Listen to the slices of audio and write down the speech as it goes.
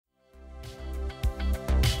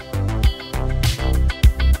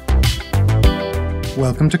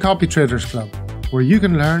Welcome to Copytraders Club, where you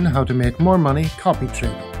can learn how to make more money copy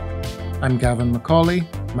trading. I'm Gavin McCauley,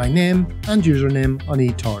 my name and username on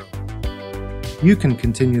eToro. You can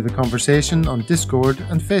continue the conversation on Discord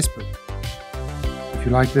and Facebook. If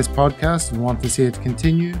you like this podcast and want to see it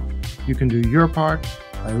continue, you can do your part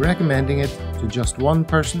by recommending it to just one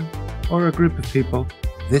person or a group of people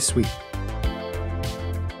this week.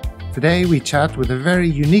 Today we chat with a very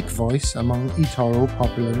unique voice among eToro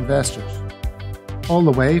popular investors, all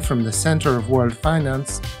the way from the centre of world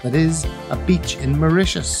finance, that is, a beach in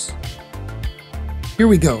Mauritius. Here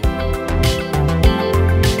we go.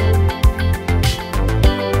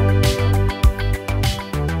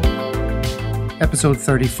 Episode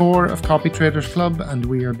 34 of Copytraders Club, and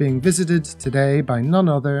we are being visited today by none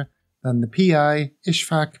other than the PI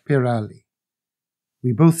Ishfaaq Peerally.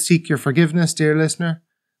 We both seek your forgiveness, dear listener,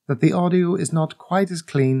 that the audio is not quite as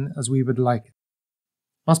clean as we would like it.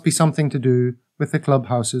 Must be something to do with the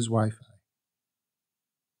clubhouse's Wi-Fi.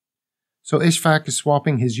 So Ishfaaq is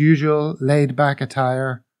swapping his usual laid-back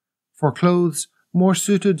attire for clothes more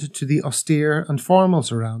suited to the austere and formal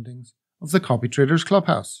surroundings of the Copytraders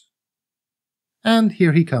Clubhouse. And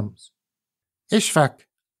here he comes. Ishfaaq,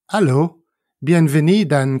 allô, bienvenue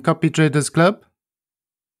dans Copytraders Club.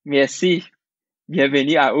 Merci,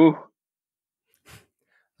 bienvenue à vous.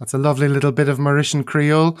 That's a lovely little bit of Mauritian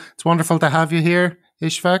Creole. It's wonderful to have you here,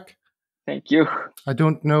 Ishfaaq. Thank you. I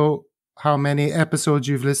don't know how many episodes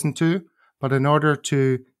you've listened to, but in order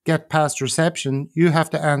to get past reception, you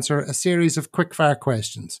have to answer a series of quickfire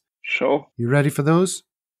questions. Sure. You ready for those?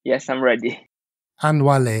 Yes, I'm ready.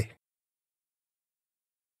 Anwale.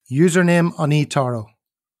 Username on eToro.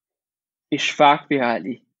 Ishfaaq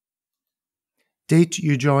Peerally. Date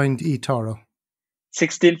you joined eToro.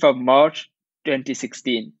 16th of March,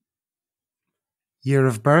 2016. Year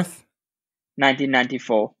of birth.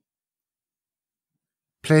 1994.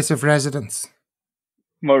 Place of residence.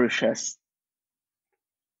 Mauritius.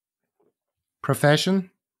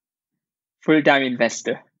 Profession. Full-time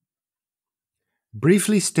investor.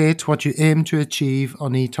 Briefly state what you aim to achieve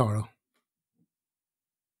on eToro.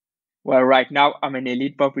 Well, right now I'm an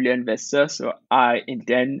elite popular investor, so I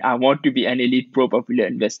want to be an elite pro popular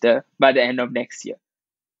investor by the end of next year.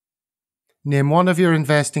 Name one of your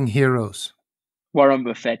investing heroes. Warren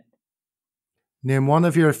Buffett. Name one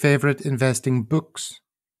of your favorite investing books.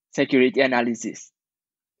 Security analysis.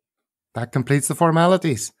 That completes the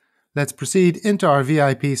formalities. Let's proceed into our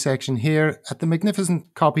VIP section here at the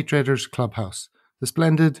magnificent Copytraders Clubhouse, the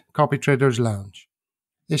splendid Copytraders Lounge.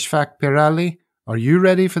 Ishfaaq Peerally, are you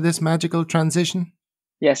ready for this magical transition?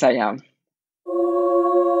 Yes, I am.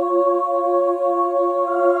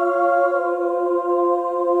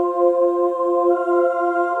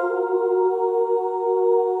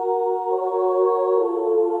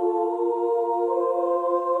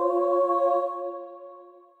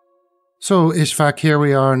 So, Ishfaaq, here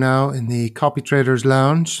we are now in the Copytraders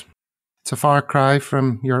Lounge. It's a far cry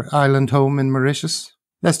from your island home in Mauritius.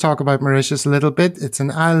 Let's talk about Mauritius a little bit. It's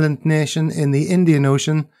an island nation in the Indian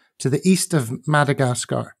Ocean to the east of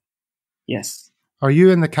Madagascar. Yes. Are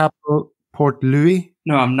you in the capital, Port Louis?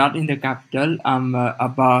 No, I'm not in the capital. I'm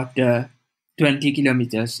about 20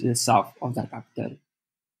 kilometers south of the capital.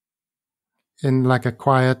 In like a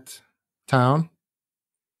quiet town?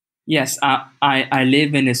 Yes, I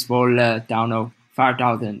live in a small town of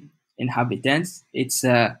 5,000 inhabitants. It's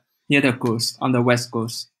near the coast, on the west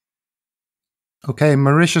coast. Okay,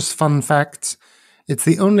 Mauritius fun facts. It's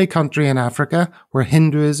the only country in Africa where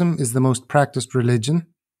Hinduism is the most practiced religion.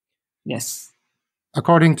 Yes.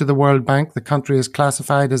 According to the World Bank, the country is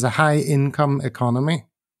classified as a high-income economy.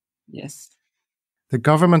 Yes. The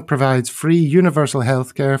government provides free universal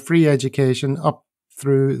healthcare, free education up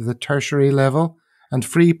through the tertiary level, and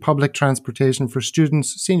free public transportation for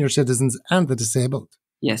students, senior citizens, and the disabled.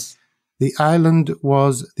 Yes. The island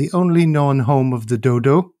was the only known home of the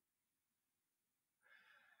dodo.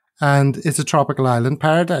 And it's a tropical island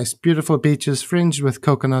paradise. Beautiful beaches fringed with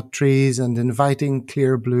coconut trees and inviting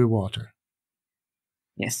clear blue water.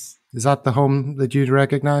 Yes. Is that the home that you'd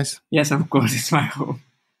recognize? Yes, of course, it's my home.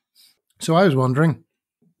 So I was wondering,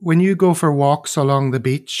 when you go for walks along the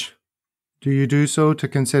beach, do you do so to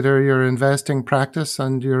consider your investing practice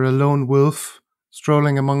and you're a lone wolf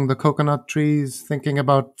strolling among the coconut trees thinking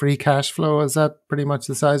about free cash flow? Is that pretty much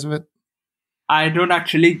the size of it? I don't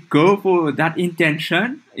actually go for that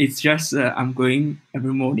intention. It's just I'm going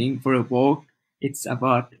every morning for a walk. It's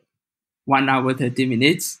about 1 hour, 30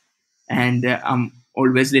 minutes. And I'm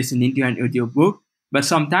always listening to an audiobook. But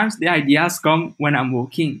sometimes the ideas come when I'm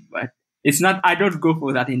walking. But it's not, I don't go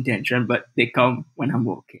for that intention, but they come when I'm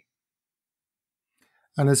walking.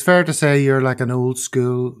 And it's fair to say you're like an old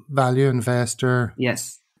school value investor,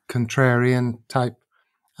 Yes. contrarian type.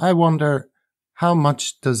 I wonder, how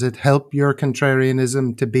much does it help your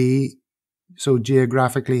contrarianism to be so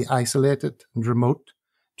geographically isolated and remote?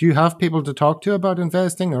 Do you have people to talk to about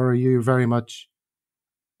investing, or are you very much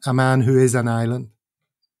a man who is an island?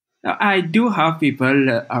 Now, I do have people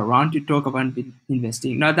around to talk about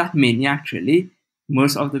investing. Not that many, actually.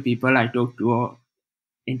 Most of the people I talk to are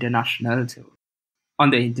international, so on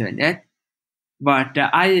the internet. But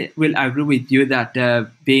I will agree with you that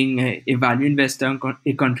being a value investor and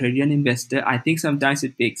a contrarian investor, I think sometimes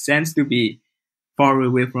it makes sense to be far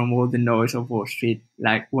away from all the noise of Wall Street.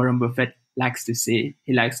 Like Warren Buffett likes to say,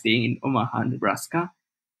 he likes staying in Omaha, Nebraska.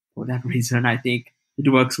 For that reason, I think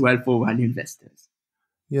it works well for value investors.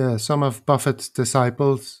 Yeah, some of Buffett's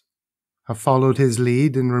disciples have followed his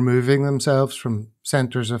lead in removing themselves from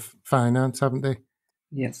centers of finance, haven't they?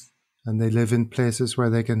 Yes. And they live in places where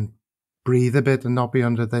they can breathe a bit and not be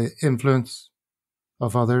under the influence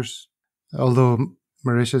of others. Although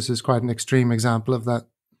Mauritius is quite an extreme example of that.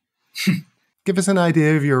 Give us an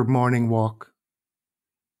idea of your morning walk.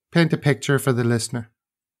 Paint a picture for the listener.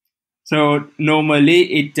 So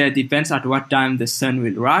normally it depends at what time the sun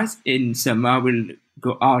will rise. In summer, we'll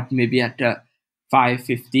go out maybe at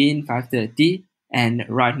 5:15, 5:30. And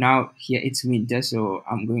right now here it's winter, so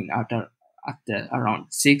I'm going out at around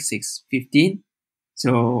 6:15.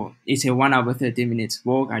 So it's a 1 hour 30 minutes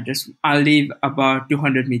walk. I live about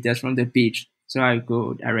 200 meters from the beach, so I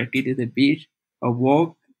go directly to the beach or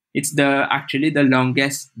walk. It's actually the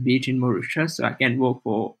longest beach in Mauritius, so I can walk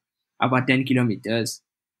for about 10 kilometers.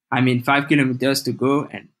 5 kilometers to go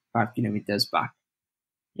and 5 kilometers back.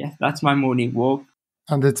 Yes, that's my morning walk.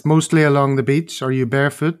 And it's mostly along the beach. Are you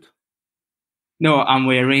barefoot? No, I'm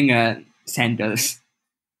wearing sandals.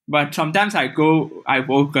 But sometimes I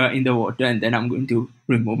walk in the water, and then I'm going to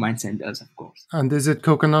remove my sandals, of course. And is it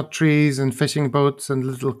coconut trees and fishing boats and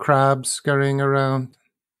little crabs scurrying around?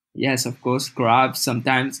 Yes, of course, crabs,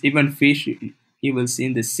 sometimes even fish you will see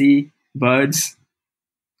in the sea, birds.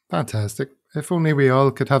 Fantastic. If only we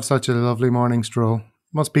all could have such a lovely morning stroll.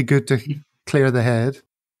 Must be good to clear the head.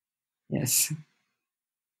 Yes.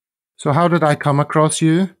 So how did I come across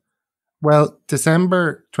you? Well,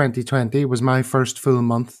 December 2020 was my first full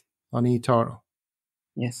month on eToro.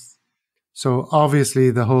 Yes. So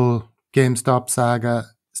obviously the whole GameStop saga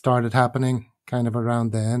started happening kind of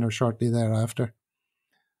around then or shortly thereafter.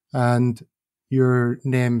 And your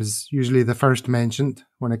name is usually the first mentioned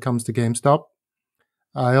when it comes to GameStop.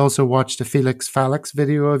 I also watched a Felix Falix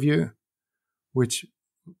video of you, which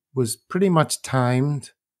was pretty much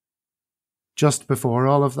timed just before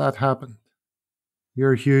all of that happened.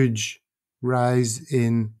 Your huge rise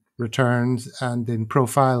in returns and in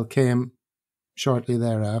profile came shortly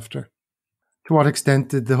thereafter. To what extent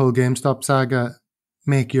did the whole GameStop saga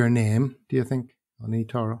make your name, do you think, on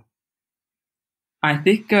eToro? I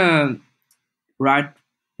think right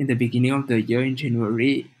in the beginning of the year in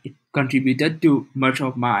January, it contributed to much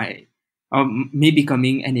of me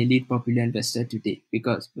becoming an elite popular investor today.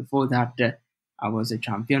 Because before that, I was a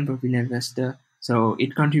champion popular investor, so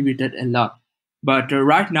it contributed a lot. But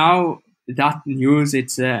right now, that news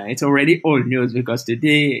it's already old news, because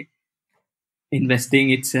today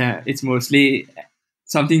investing it's mostly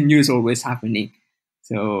something new is always happening.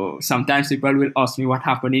 So sometimes people will ask me what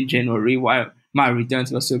happened in January, why my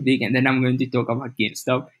returns were so big, and then I'm going to talk about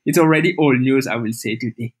GameStop. It's already old news, I will say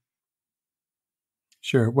today.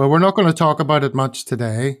 Sure. Well, we're not going to talk about it much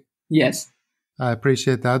today. Yes. I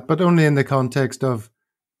appreciate that, but only in the context of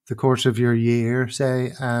the course of your year,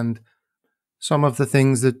 say, and some of the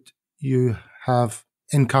things that you have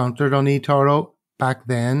encountered on eToro back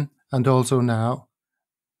then and also now.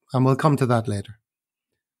 And we'll come to that later.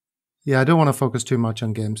 Yeah, I don't want to focus too much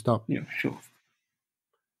on GameStop. Yeah, sure.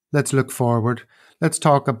 Let's look forward. Let's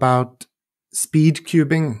talk about speed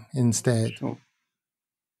cubing instead. Sure.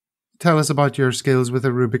 Tell us about your skills with a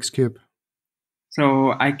Rubik's Cube.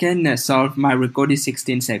 So I can solve, my record is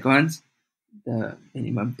 16 seconds, the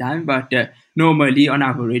minimum time, but normally on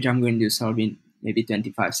average, I'm going to solve in maybe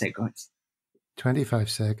 25 seconds. 25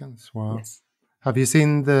 seconds, wow. Yes. Have you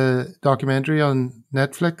seen the documentary on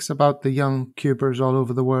Netflix about the young cubers all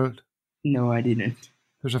over the world? No, I didn't.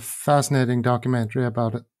 There's a fascinating documentary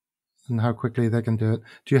about it and how quickly they can do it.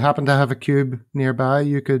 Do you happen to have a cube nearby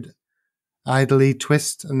you could idly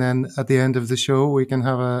twist, and then at the end of the show we can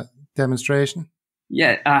have a demonstration?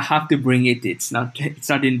 Yeah, I have to bring it. It's not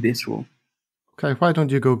in this room. Okay, why don't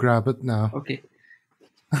you go grab it now? Okay.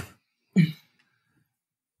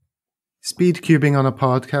 Speed cubing on a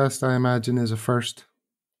podcast, I imagine, is a first.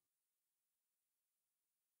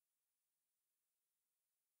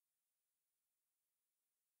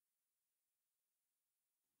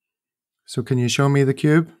 So can you show me the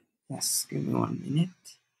cube? Yes, give me 1 minute.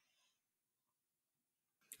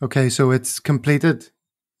 Okay, so it's completed.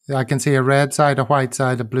 I can see a red side, a white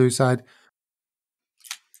side, a blue side.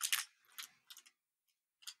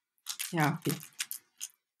 Yeah, okay.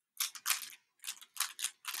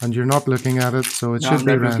 And you're not looking at it, so it No, should I'm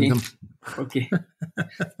be not looking. random. Okay.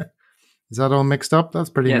 Is that all mixed up? That's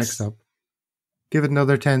pretty Yes. mixed up. Give it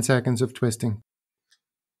another 10 seconds of twisting.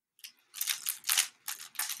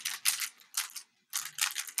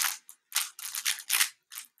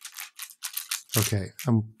 Okay,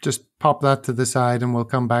 just pop that to the side and we'll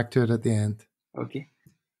come back to it at the end. Okay.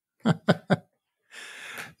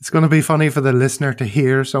 It's going to be funny for the listener to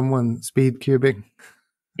hear someone speed cubing,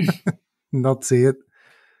 not see it.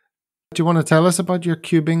 Do you want to tell us about your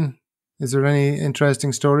cubing? Is there any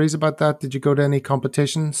interesting stories about that? Did you go to any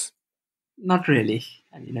competitions? Not really.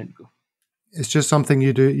 I didn't go. It's just something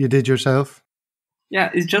you did yourself?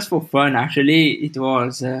 Yeah, it's just for fun. Actually, it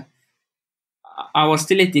was... I was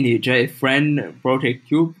still a teenager. A friend brought a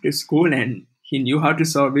cube to school and he knew how to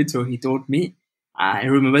solve it, so he taught me. I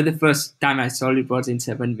remember the first time I solved it was in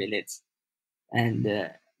 7 minutes. And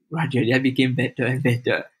gradually I became better and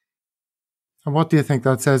better. And what do you think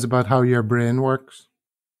that says about how your brain works?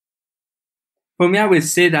 For me, I will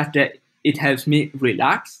say that it helps me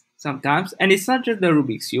relax sometimes. And it's not just the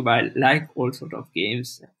Rubik's Cube. I like all sort of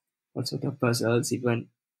games, all sort of puzzles. Even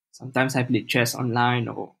sometimes I play chess online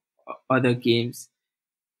or other games.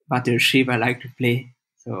 Battleship I like to play.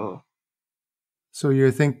 So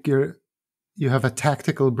you think you have a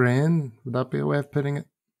tactical brain? Would that be a way of putting it?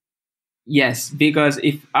 Yes, because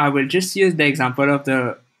if I will just use the example of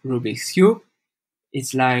the Rubik's Cube,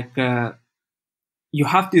 it's like you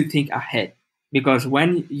have to think ahead. Because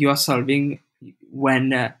when you're solving,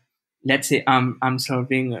 let's say I'm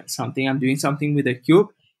solving something, I'm doing something with a cube,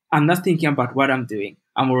 I'm not thinking about what I'm doing.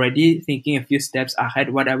 I'm already thinking a few steps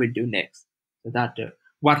ahead what I will do next. So that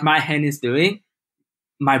what my hand is doing,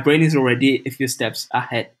 my brain is already a few steps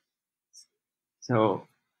ahead. So,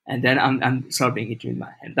 and then I'm solving it with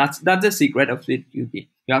my hand. That's the secret of speed cubing.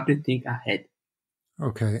 You have to think ahead.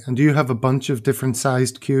 Okay. And do you have a bunch of different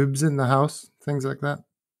sized cubes in the house? Things like that?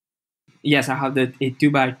 Yes, I have the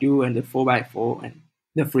 2x2 and the 4x4 and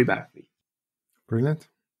the 3x3. Brilliant.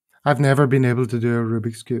 I've never been able to do a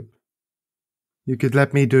Rubik's Cube. You could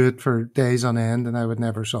let me do it for days on end and I would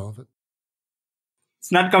never solve it.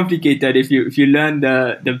 It's not complicated if you learn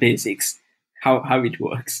the basics, how it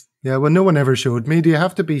works. Yeah, well, no one ever showed me. Do you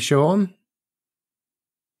have to be shown?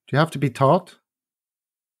 Do you have to be taught?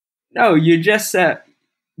 No, you just...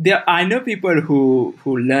 I know people who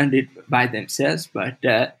learned it by themselves, but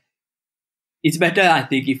it's better, I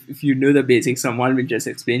think, if you know the basics, someone will just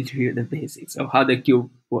explain to you the basics of how the cube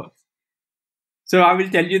works. So I will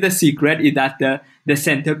tell you the secret is that the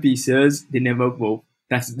center pieces, they never move.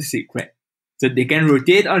 That's the secret. So they can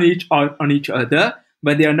rotate on each other,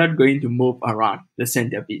 but they are not going to move around the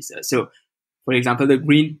center pieces. So, for example, the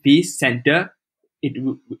green piece center,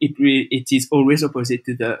 it is always opposite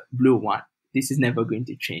to the blue one. This is never going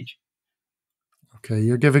to change. Okay,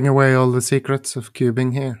 you're giving away all the secrets of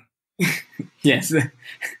cubing here. Yes.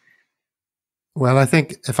 Well, I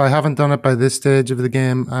think if I haven't done it by this stage of the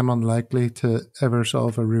game, I'm unlikely to ever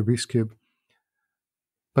solve a Rubik's Cube.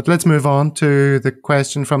 But let's move on to the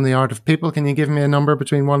question from the Art of People. Can you give me a number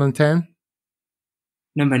between 1 and 10?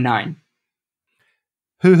 Number 9.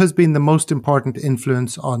 Who has been the most important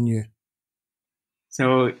influence on you?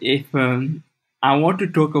 So if I want to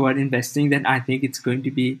talk about investing, then I think it's going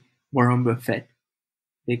to be Warren Buffett.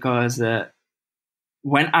 Because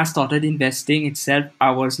when I started investing itself, I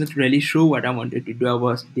was not really sure what I wanted to do. I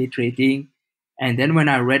was day trading. And then when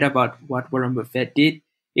I read about what Warren Buffett did,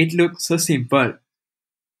 it looked so simple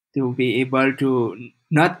to be able to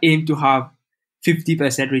not aim to have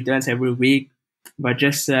 50% returns every week, but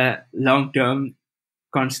just long-term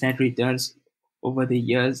constant returns over the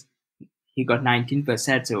years. He got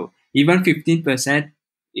 19%. So even 15%,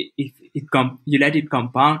 if you let it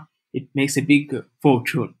compound, it makes a big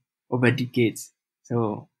fortune over decades.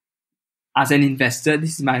 So as an investor,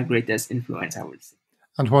 this is my greatest influence, I would say.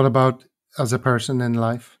 And what about as a person in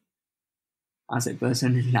life? As a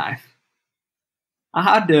person in life, I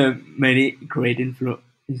had many great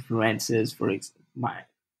influences, for example, my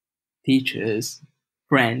teachers,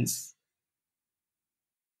 friends.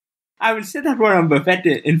 I will say that Warren Buffett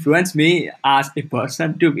influenced me as a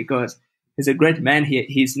person too, because he's a great man.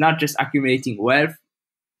 He's not just accumulating wealth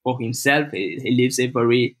for himself.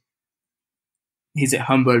 He's a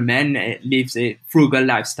humble man, lives a frugal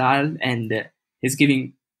lifestyle, and he's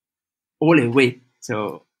giving all away.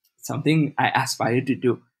 So something I aspire to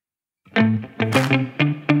do.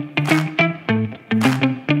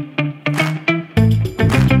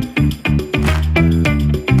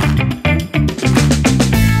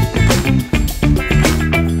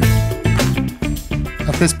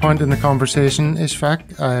 this point in the conversation,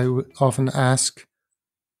 Ishfaaq, I often ask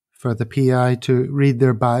for the PI to read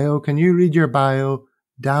their bio. Can you read your bio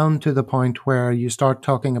down to the point where you start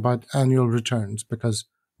talking about annual returns? Because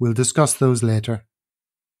we'll discuss those later.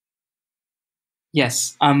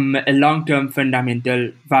 Yes, I'm a long-term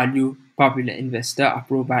fundamental value popular investor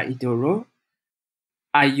approved by eToro.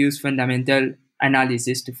 I use fundamental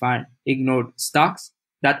analysis to find ignored stocks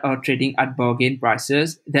that are trading at bargain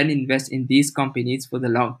prices, then invest in these companies for the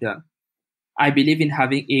long term. I believe in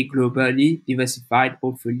having a globally diversified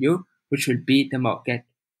portfolio which will beat the market.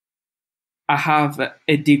 I have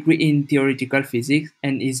a degree in theoretical physics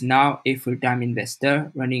and is now a full-time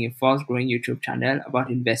investor running a fast-growing YouTube channel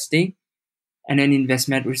about investing and an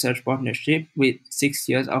investment research partnership with 6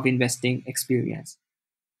 years of investing experience.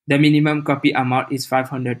 The minimum copy amount is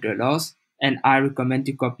 $500, and I recommend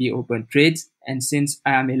to copy open trades. And since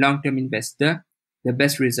I am a long-term investor, the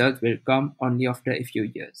best results will come only after a few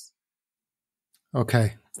years.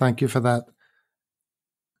 Okay, thank you for that.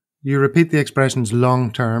 You repeat the expressions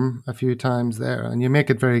long-term a few times there, and you make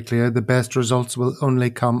it very clear the best results will only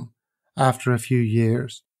come after a few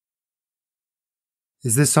years.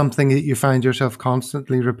 Is this something that you find yourself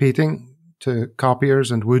constantly repeating to copiers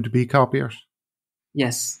and would-be copiers?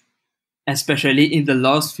 Yes, especially in the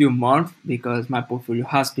last few months because my portfolio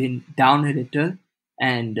has been down a little,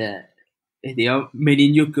 and there are many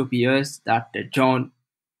new copiers that joined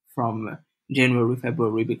from January,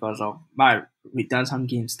 February because of my returns on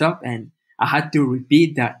GameStop, and I had to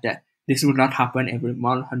repeat that this would not happen every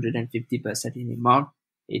month, 150% in a month.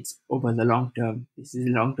 It's over the long term. This is a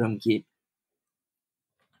long-term game.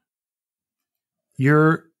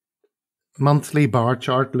 Your monthly bar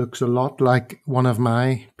chart looks a lot like one of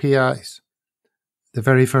my PIs. The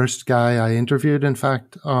very first guy I interviewed, in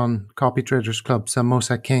fact, on Copytraders Club,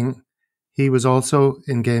 Samosa King, he was also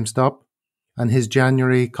in GameStop, and his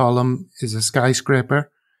January column is a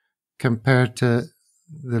skyscraper compared to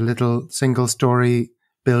the little single-story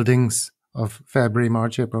buildings of February,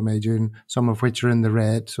 March, April, May, June, some of which are in the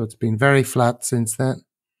red. So it's been very flat since then.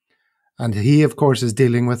 And he, of course, is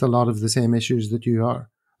dealing with a lot of the same issues that you are.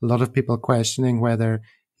 A lot of people questioning whether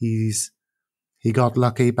he got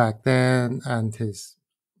lucky back then and his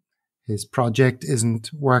project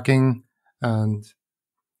isn't working and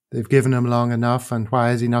they've given him long enough, and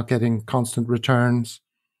why is he not getting constant returns?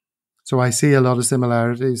 So I see a lot of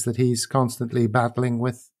similarities that he's constantly battling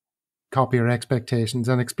with copier expectations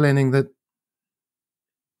and explaining that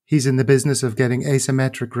he's in the business of getting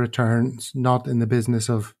asymmetric returns, not in the business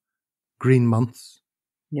of green months.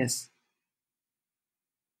 Yes.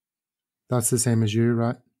 That's the same as you,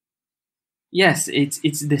 right? Yes, it's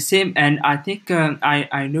the same, and I think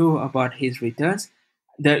I know about his returns.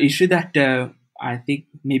 The issue that I think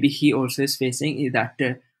maybe he also is facing is that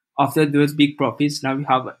after those big profits, now we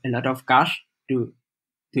have a lot of cash to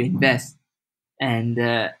invest, and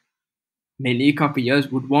many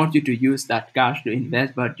copiers would want you to use that cash to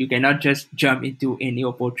invest, but you cannot just jump into any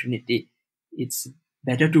opportunity. It's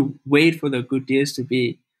better to wait for the good deals to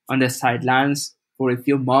be on the sidelines for a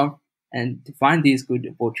few months and to find these good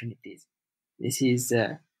opportunities. This is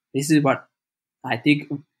what I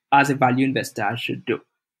think as a value investor I should do.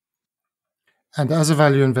 And as a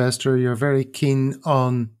value investor, you're very keen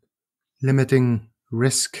on limiting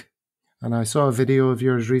risk. And I saw a video of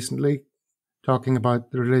yours recently talking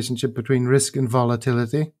about the relationship between risk and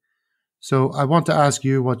volatility. So I want to ask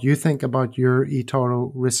you what you think about your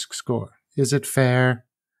eToro risk score. Is it fair?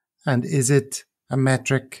 And is it a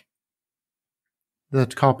metric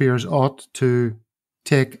that copiers ought to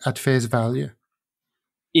take at face value?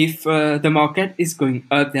 If the market is going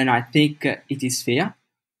up, then I think it is fair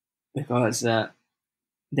because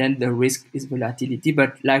then the risk is volatility.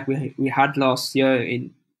 But like we had last year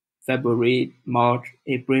in February, March,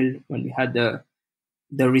 April, when we had the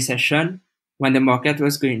recession, when the market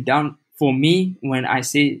was going down, for me, when I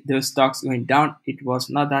say those stocks going down, it was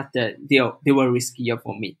not that they were riskier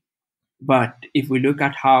for me. But if we look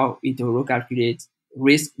at how eToro calculates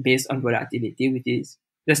risk based on volatility, which is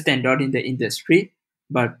the standard in the industry,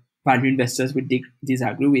 but value investors would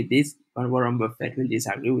disagree with this, and Warren Buffett will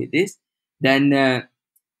disagree with this, then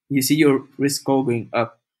you see your risk score going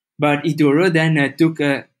up. But eToro then took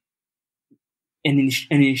an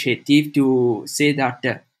initiative to say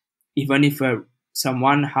that even if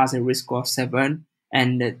someone has a risk of 7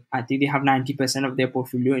 and I think they have 90% of their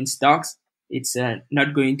portfolio in stocks, it's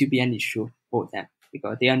not going to be an issue for them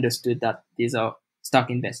because they understood that these are stock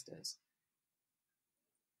investors.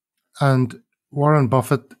 And Warren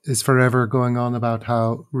Buffett is forever going on about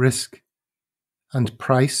how risk and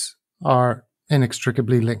price are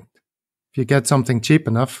inextricably linked. If you get something cheap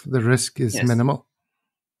enough, the risk is minimal.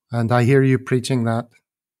 And I hear you preaching that.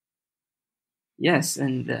 Yes,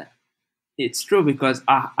 and it's true because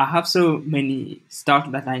I have so many stocks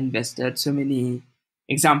that I invested, so many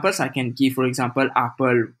examples I can give. For example,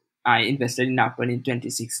 Apple, I invested in Apple in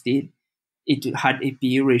 2016. It had a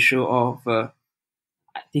PE ratio of, I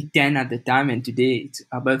think, 10 at the time, and today it's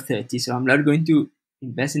above 30. So I'm not going to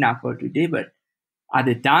invest in Apple today, but at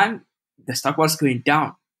the time, the stock was going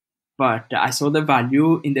down. But I saw the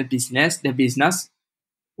value in the business. The business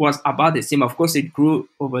was about the same. Of course, it grew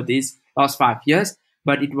over these last 5 years,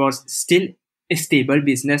 but it was still a stable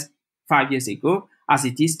business 5 years ago as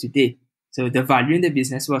it is today. So the value in the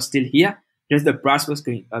business was still here, just the price was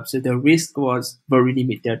going up. So the risk was very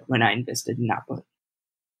limited when I invested in Apple.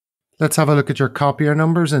 Let's have a look at your copier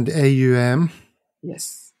numbers and AUM.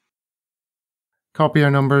 Yes. Copier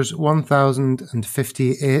numbers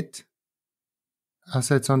 1,058.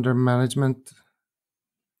 Assets under management.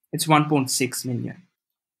 It's 1.6 million.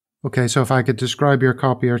 Okay, so if I could describe your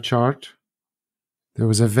copier chart, there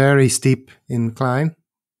was a very steep incline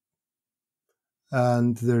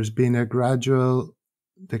and there's been a gradual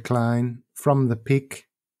decline from the peak.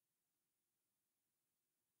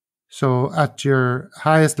 So at your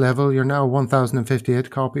highest level, you're now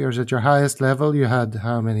 1,058 copiers. At your highest level, you had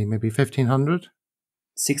how many? Maybe 1,500?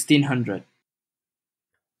 1,600.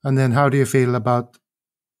 And then how do you feel about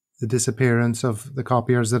the disappearance of the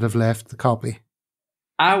copiers that have left the copy?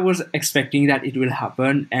 I was expecting that it will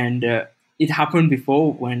happen, and it happened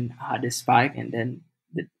before when I had a spike and then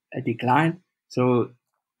a decline. So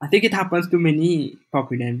I think it happens to many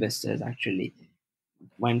popular investors actually.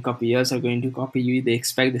 When copiers are going to copy you, they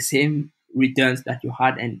expect the same returns that you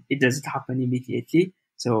had, and it doesn't happen immediately.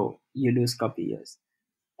 So you lose copiers.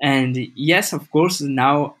 And yes, of course,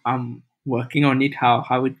 now I'm working on it,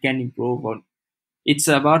 how it can improve. It's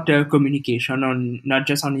about communication on not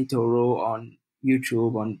just on eToro, on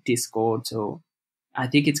YouTube, on Discord. So I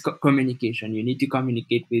think it's communication. You need to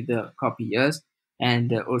communicate with the copiers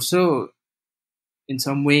and also in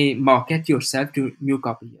some way market yourself to new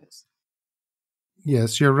copiers.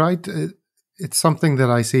 Yes, you're right. It's something that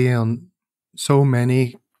I see on so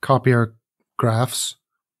many copier graphs.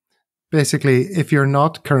 Basically, if you're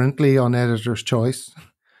not currently on editor's choice,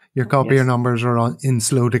 your copier numbers are in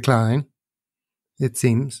slow decline, it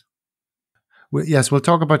seems. Yes, we'll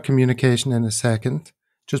talk about communication in a second.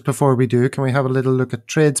 Just before we do, can we have a little look at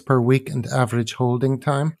trades per week and average holding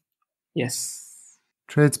time? Yes.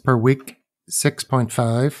 Trades per week,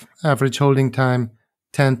 6.5. Average holding time,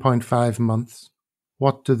 10.5 months.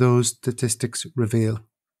 What do those statistics reveal?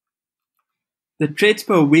 The trades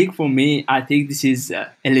per week for me, I think this is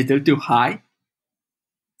a little too high,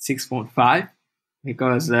 6.5,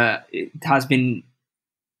 because it has been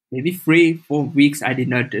maybe 3-4 weeks I did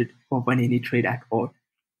not open any trade at all.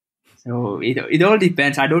 So it all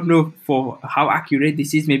depends. I don't know for how accurate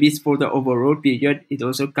this is. Maybe it's for the overall period. It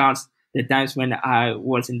also counts the times when I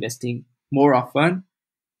was investing more often,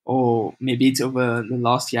 or maybe it's over the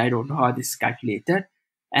last year. I don't know how this is calculated.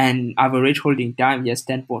 And average holding time, yes,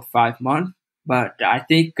 10.5 months. But I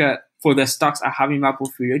think for the stocks I have in my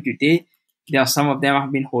portfolio today, there are some of them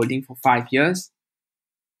I've been holding for 5 years.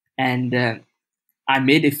 And I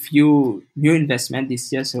made a few new investments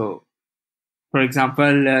this year. So, for example,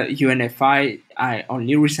 UNFI, I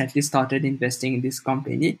only recently started investing in this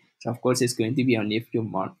company. So, of course, it's going to be only a few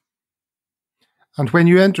months. And when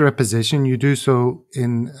you enter a position, you do so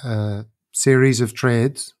in a series of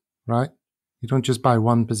trades, right? You don't just buy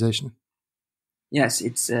one position. Yes,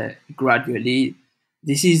 it's gradually.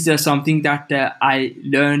 This is something that I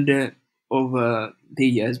learned over the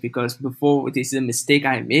years, because before, this is a mistake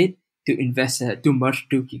I made to invest too much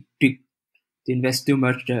too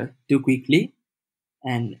quickly.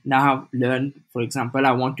 And now I've learned, for example,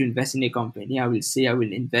 I want to invest in a company. I will say I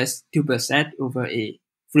will invest 2% over a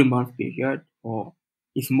 3-month period, or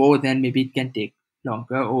if more, then maybe it can take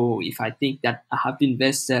longer. Or if I think that I have to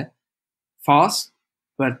invest fast,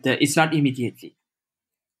 but it's not immediately.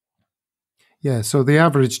 Yeah, so the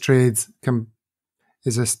average trades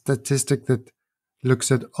is a statistic that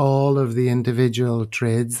looks at all of the individual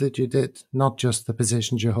trades that you did, not just the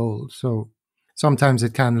positions you hold. So sometimes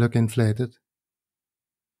it can look inflated.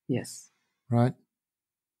 Yes. Right?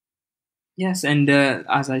 Yes, and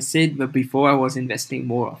as I said before, I was investing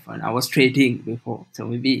more often. I was trading before. So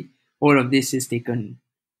maybe all of this is taken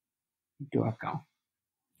into account.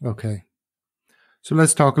 Okay. So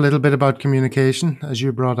let's talk a little bit about communication, as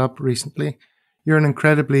you brought up recently. You're an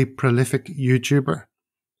incredibly prolific YouTuber.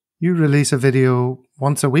 You release a video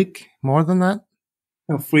once a week, more than that?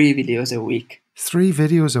 No, 3 videos a week. 3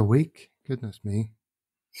 videos a week? Goodness me.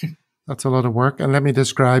 That's a lot of work. And let me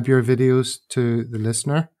describe your videos to the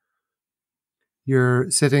listener. You're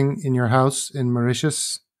sitting in your house in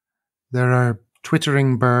Mauritius. There are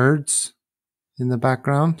twittering birds in the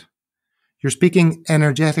background. You're speaking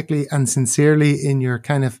energetically and sincerely in your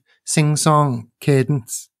kind of sing-song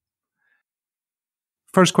cadence.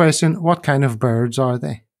 First question, what kind of birds are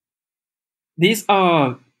they? These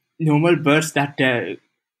are normal birds that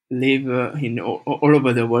live all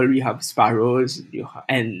over the world. You have sparrows,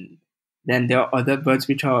 and then there are other birds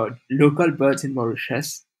which are local birds in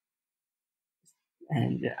Mauritius.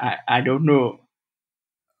 And I don't know.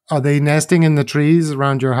 Are they nesting in the trees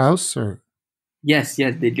around your house? Or Yes,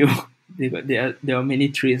 they do. There are many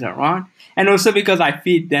trees around. And also because I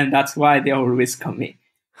feed them, that's why they're always coming.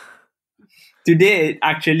 Today,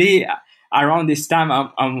 actually, around this time,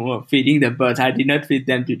 I'm feeding the birds. I did not feed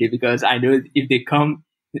them today because I know if they come,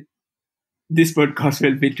 this podcast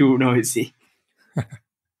will be too noisy.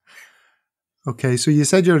 Okay, so you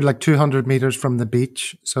said you're like 200 meters from the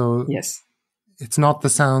beach. So Yes. It's not the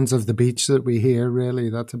sounds of the beach that we hear, really.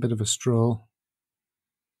 That's a bit of a stroll.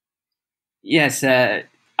 Yes, at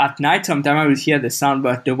night, sometimes I will hear the sound,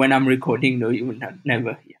 but when I'm recording, no, you will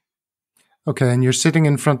never hear. Okay, and you're sitting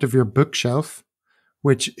in front of your bookshelf,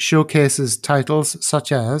 which showcases titles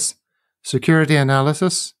such as Security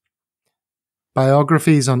Analysis,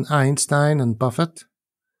 biographies on Einstein and Buffett,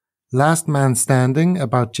 Last Man Standing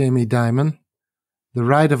about Jamie Dimon, The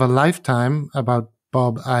Ride of a Lifetime about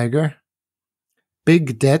Bob Iger,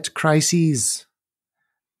 Big Debt Crises,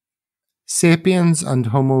 Sapiens and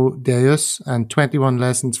Homo Deus, and 21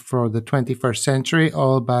 Lessons for the 21st Century,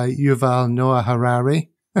 all by Yuval Noah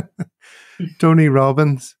Harari, Tony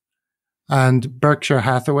Robbins, and Berkshire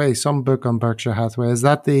Hathaway, some book on Berkshire Hathaway. Is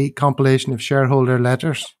that the compilation of shareholder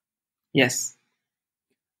letters? Yes.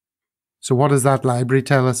 So what does that library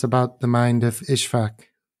tell us about the mind of Ishfaaq?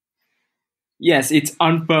 Yes, it's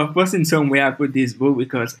on purpose in some way I put this book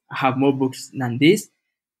because I have more books than this.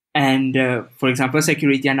 And for example,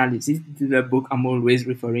 Security Analysis, the book I'm always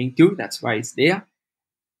referring to. That's why it's there.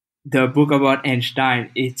 The book about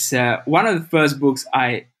Einstein, it's one of the first books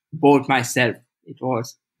I bought myself. It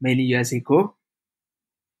was many years ago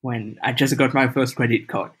when I just got my first credit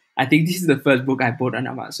card. I think this is the first book I bought on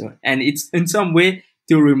Amazon. And it's in some way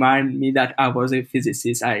to remind me that I was a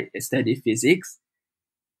physicist. I studied physics.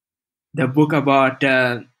 The book about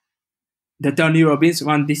the Tony Robbins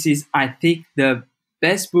one, this is, I think, the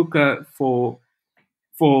best book for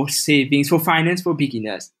savings, for finance for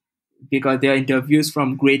beginners, because there are interviews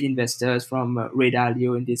from great investors, from Ray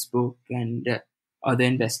Dalio in this book and other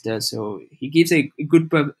investors. So he gives a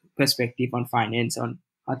good perspective on finance, on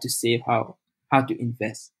how to save, how to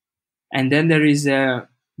invest. And then there is the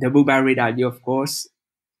book by Ray Dalio, of course,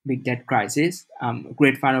 Big Debt Crisis. I'm a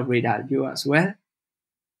great fan of Ray Dalio as well.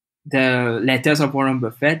 The Letters of Warren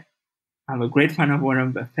Buffett. I'm a great fan of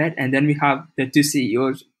Warren Buffett. And then we have the two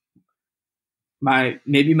CEOs,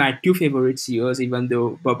 maybe my two favorite CEOs, even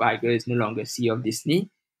though Bob Iger is no longer CEO of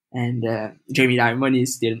Disney. And Jamie Dimon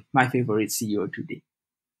is still my favorite CEO today.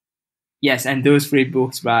 Yes, and those three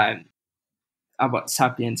books about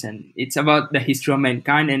Sapiens, and it's about the history of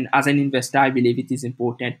mankind. And as an investor, I believe it is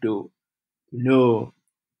important to know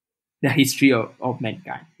the history of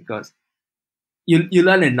mankind, because you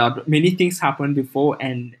learn a lot. Many things happened before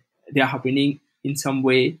and they're happening in some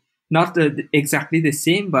way, not exactly the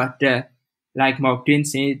same, but like Mark Twain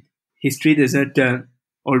said, history doesn't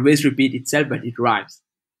always repeat itself, but it rhymes.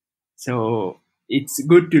 So it's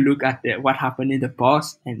good to look at what happened in the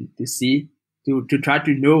past and to see, to try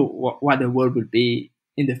to know what the world will be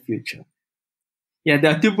in the future. Yeah,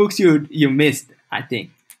 there are two books you missed, I think.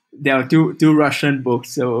 There are two Russian books.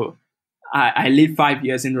 So I lived 5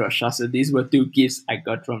 years in Russia. So these were two gifts I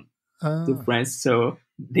got from two friends. So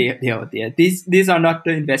they are there. These are not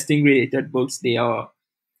investing related books. They are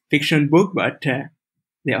fiction book, but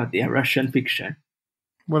they are Russian fiction.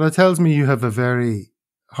 Well, it tells me you have a very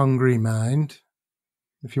hungry mind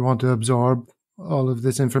if you want to absorb all of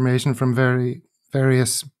this information from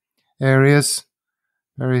various areas,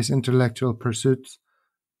 various intellectual pursuits.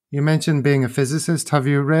 You mentioned being a physicist. Have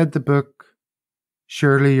you read the book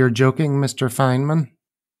Surely You're Joking, Mr. Feynman?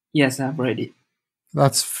 Yes, I've read it.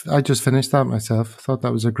 I just finished that myself. I thought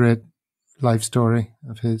that was a great life story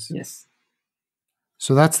of his. Yes.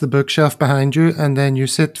 So that's the bookshelf behind you, and then you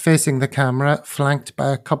sit facing the camera, flanked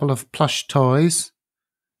by a couple of plush toys,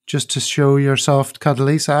 just to show your soft,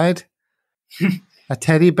 cuddly side. A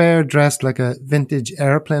teddy bear dressed like a vintage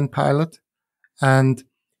airplane pilot, and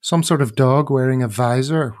some sort of dog wearing a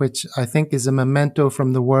visor, which I think is a memento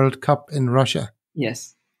from the World Cup in Russia.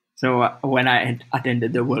 Yes. So when I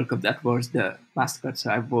attended the World Cup, that was the mascot,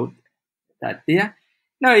 so I bought that there.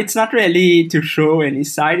 No, it's not really to show any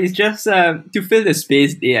side. It's just to fill the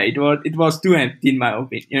space there. It was too empty in my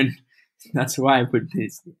opinion. That's why I put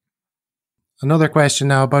this. Another question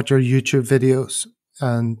now about your YouTube videos.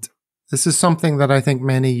 And this is something that I think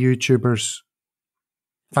many YouTubers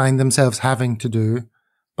find themselves having to do.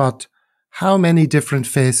 But how many different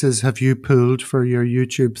faces have you pulled for your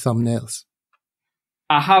YouTube thumbnails?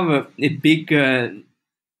 I have a big,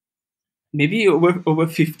 maybe over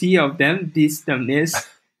 50 of them, these thumbnails.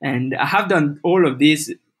 And I have done all of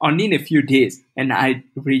this only in a few days. And I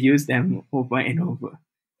reuse them over and over.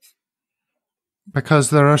 Because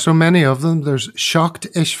there are so many of them. There's shocked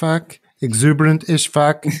Ishfaaq, exuberant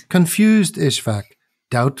Ishfaaq, confused Ishfaaq,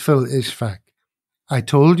 doubtful Ishfaaq. I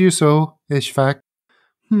told you so, Ishfaaq.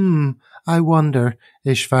 I wonder,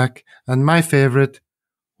 Ishfaaq. And my favourite,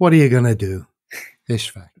 what are you going to do,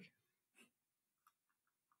 Ishfaaq?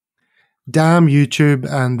 Damn YouTube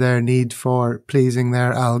and their need for pleasing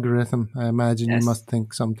their algorithm. I imagine you must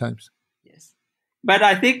think sometimes. Yes. But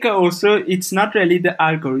I think also it's not really the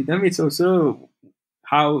algorithm. It's also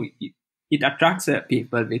how it attracts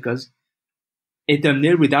people, because a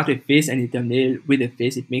thumbnail without a face and a thumbnail with a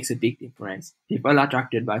face, it makes a big difference. People are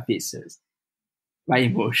attracted by faces, by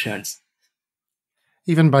emotions.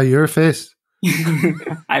 Even by your face?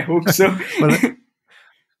 I hope so. Well,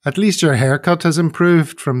 at least your haircut has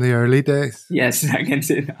improved from the early days. Yes, I can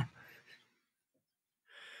say that.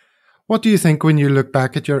 What do you think when you look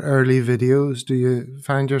back at your early videos? Do you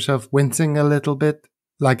find yourself wincing a little bit,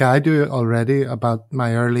 like I do already, about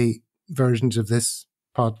my early versions of this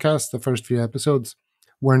podcast? The first few episodes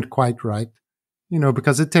weren't quite right,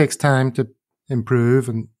 because it takes time to improve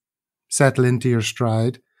and settle into your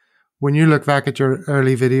stride. When you look back at your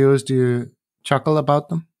early videos, do you chuckle about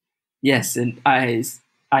them? Yes, and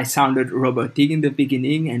I sounded robotic in the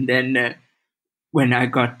beginning, and then when I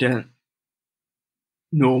got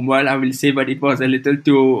normal, I will say, but it was a little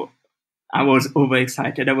too. I was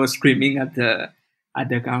overexcited. I was screaming at the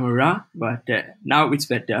camera, but now it's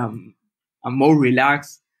better. I'm more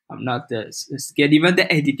relaxed. I'm not scared. Even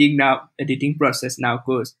the editing process now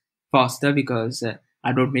goes faster because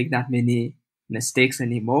I don't make that many mistakes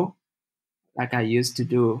anymore, like I used to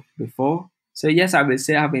do before. So yes, I will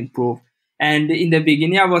say I've improved. And in the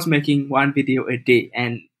beginning, I was making one video a day,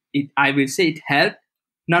 and I will say it helped,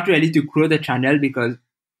 not really to grow the channel because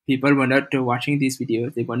people were not watching these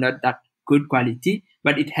videos. They were not that good quality,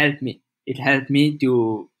 but it helped me. It helped me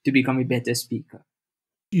to become a better speaker.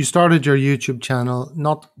 You started your YouTube channel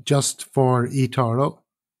not just for eToro.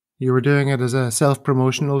 You were doing it as a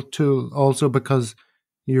self-promotional tool also because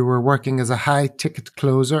you were working as a high-ticket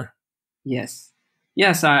closer. Yes.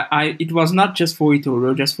 Yes, it was not just for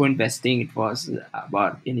eToro, just for investing. It was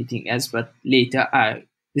about anything else. But later, I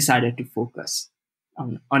decided to focus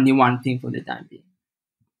on only one thing for the time being.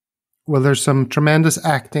 Well, there's some tremendous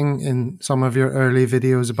acting in some of your early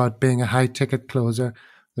videos about being a high-ticket closer.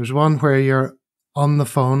 There's one where you're on the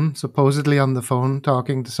phone, supposedly on the phone,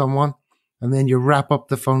 talking to someone, and then you wrap up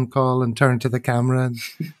the phone call and turn to the camera and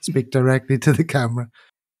speak directly to the camera.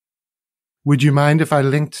 Would you mind if I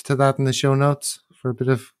linked to that in the show notes for a bit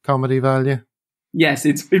of comedy value? Yes,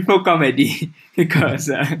 it's for comedy because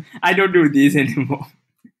I don't do this anymore.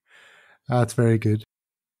 That's very good.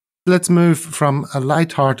 Let's move from a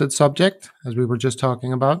light-hearted subject, as we were just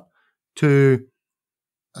talking about, to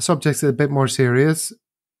a subject that's a bit more serious.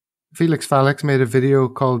 Felix Falix made a video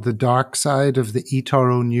called The Dark Side of the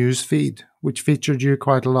eToro newsfeed, which featured you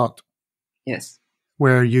quite a lot. Yes.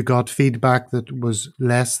 Where you got feedback that was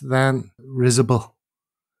less than risible.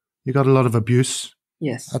 You got a lot of abuse.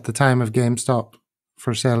 Yes. At the time of GameStop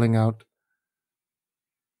for selling out.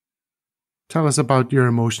 Tell us about your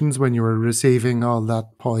emotions when you were receiving all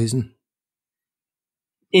that poison.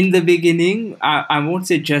 In the beginning, I won't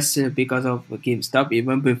say just because of GameStop.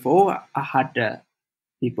 Even before, I had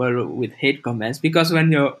people with hate comments. Because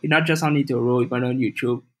when you're not just on eToro, even on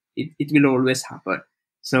YouTube, it will always happen.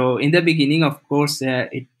 So in the beginning, of course,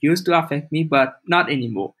 it used to affect me, but not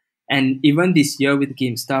anymore. And even this year with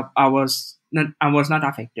GameStop, I was not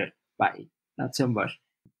affected by it, not so much.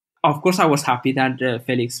 Of course, I was happy that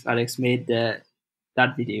Felix made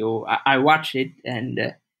that video. I watched it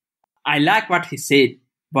and I like what he said,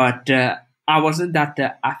 but I wasn't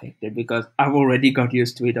that affected because I've already got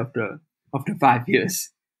used to it after 5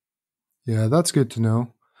 years. Yeah, that's good to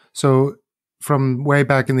know. So from way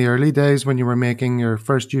back in the early days when you were making your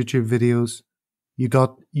first YouTube videos, you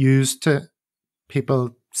got used to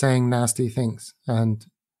people saying nasty things and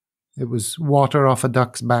it was water off a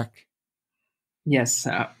duck's back. Yes,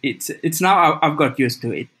 it's now I've got used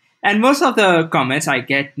to it. And most of the comments I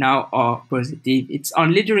get now are positive. It's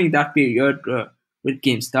only during that period with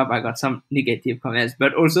GameStop, I got some negative comments.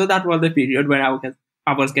 But also that was the period when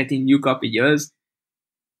I was getting new copiers.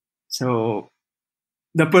 So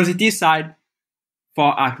the positive side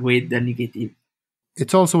far outweighed the negative.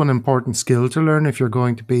 It's also an important skill to learn if you're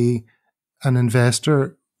going to be an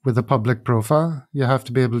investor with a public profile. You have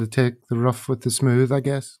to be able to take the rough with the smooth, I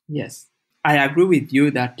guess. Yes, I agree with you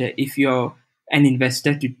that if you're an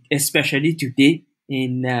investor, especially today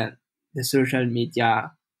in the social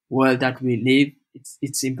media world that we live,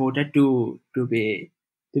 it's important to be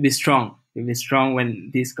strong. To be strong when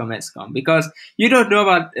these comments come, because you don't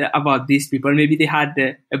know about these people. Maybe they had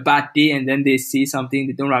a bad day and then they see something,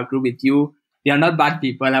 they don't agree with you. They are not bad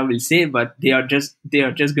people, I will say, but they are just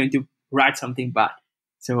going to write something bad.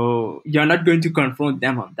 So you're not going to confront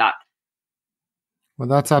them on that. Well,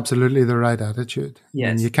 that's absolutely the right attitude.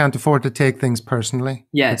 Yes. And you can't afford to take things personally.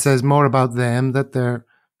 Yes. It says more about them that they're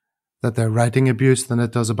writing abuse than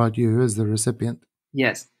it does about you as the recipient.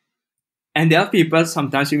 Yes. And there are people,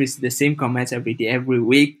 sometimes you receive the same comments every day, every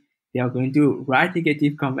week. They are going to write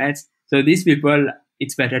negative comments. So these people,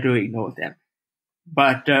 it's better to ignore them.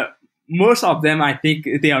 But most of them, I think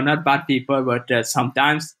they are not bad people, but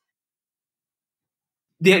sometimes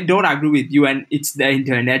they don't agree with you, and it's the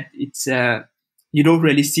internet. It's you don't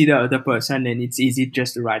really see the other person, and it's easy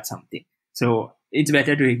just to write something. So it's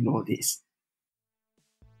better to ignore this.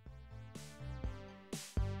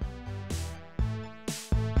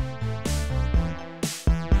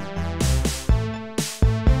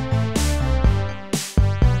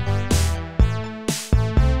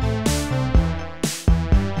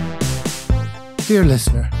 Dear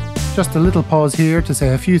listener, just a little pause here to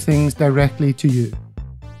say a few things directly to you.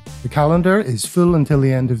 The calendar is full until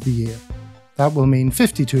the end of the year. That will mean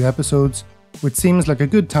 52 episodes, which seems like a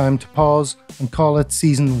good time to pause and call it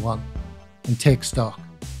Season 1 and take stock.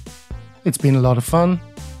 It's been a lot of fun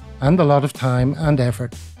and a lot of time and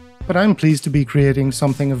effort, but I'm pleased to be creating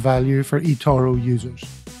something of value for eToro users,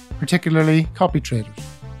 particularly Copytraders.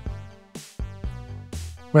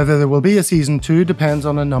 Whether there will be a Season 2 depends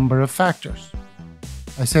on a number of factors.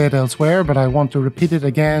 I say it elsewhere, but I want to repeat it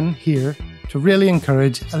again here to really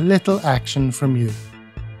encourage a little action from you.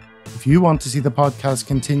 If you want to see the podcast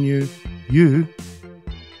continue, you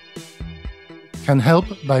can help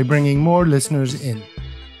by bringing more listeners in.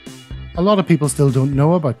 A lot of people still don't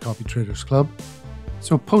know about Copytraders Club,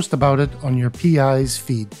 so post about it on your PI's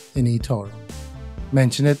feed in eToro.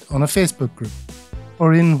 Mention it on a Facebook group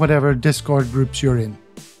or in whatever Discord groups you're in.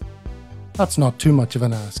 That's not too much of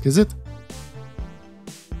an ask, is it?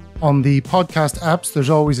 On the podcast apps,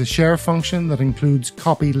 there's always a share function that includes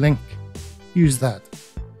copy link. Use that.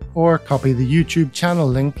 Or copy the YouTube channel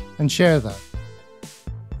link and share that.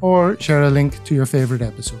 Or share a link to your favorite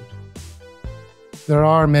episode. There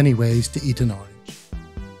are many ways to eat an orange.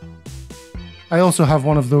 I also have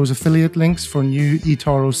one of those affiliate links for new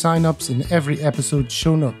eToro signups in every episode's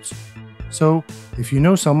show notes. So, if you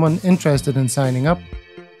know someone interested in signing up,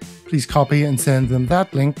 please copy and send them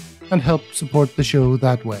that link and help support the show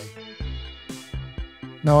that way.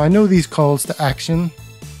 Now, I know these calls to action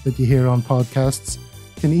that you hear on podcasts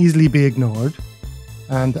can easily be ignored,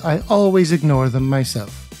 and I always ignore them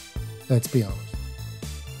myself, let's be honest.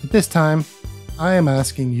 But this time, I am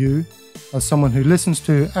asking you, as someone who listens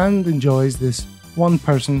to and enjoys this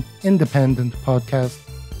one-person independent podcast,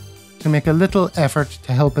 to make a little effort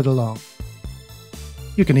to help it along.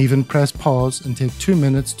 You can even press pause and take 2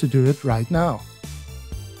 minutes to do it right now.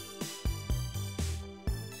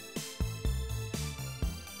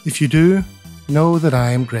 If you do, know that I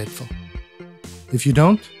am grateful. If you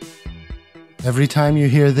don't, every time you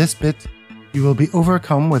hear this bit, you will be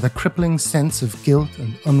overcome with a crippling sense of guilt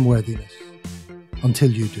and unworthiness. Until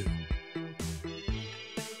you do.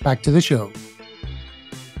 Back to the show.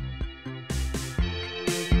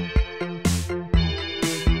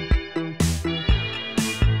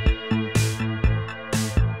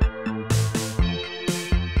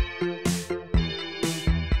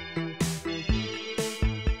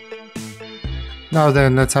 Now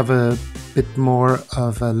then, let's have a bit more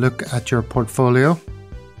of a look at your portfolio.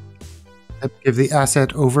 Let's give the asset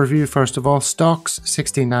overview. First of all, stocks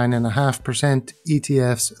 69.5%,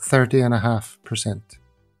 ETFs 30.5%.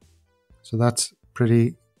 So that's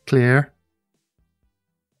pretty clear.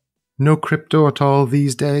 No crypto at all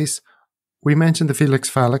these days. We mentioned the Felix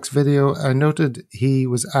Falix video. I noted he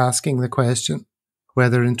was asking the question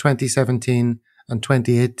whether in 2017 and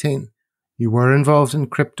 2018 you were involved in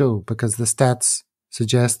crypto, because the stats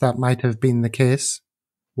suggest that might have been the case.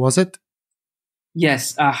 Was it?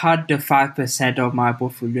 Yes, I had the 5% of my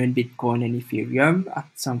portfolio in Bitcoin and Ethereum at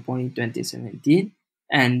some point in 2017,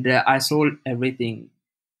 and I sold everything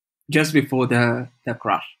just before the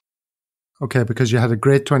crash. Okay, because you had a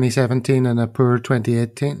great 2017 and a poor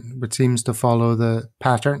 2018, which seems to follow the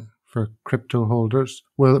pattern for crypto holders.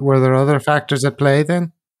 Were there other factors at play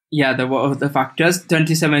then? Yeah, there were other factors.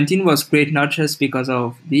 2017 was great, not just because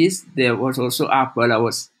of this. There was also Apple. I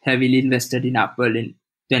was heavily invested in Apple in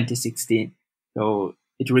 2016. So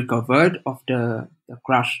it recovered after the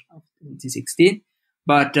crash of 2016.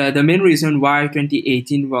 But the main reason why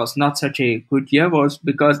 2018 was not such a good year was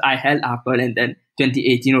because I held Apple, and then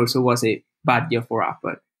 2018 also was a bad year for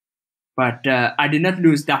Apple. But I did not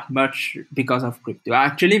lose that much because of crypto. I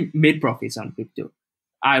actually made profits on crypto.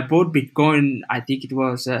 I bought Bitcoin, I think it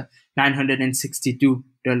was $962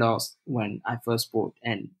 when I first bought,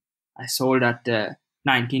 and I sold at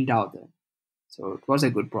 19,000. So it was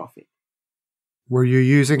a good profit. Were you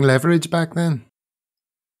using leverage back then?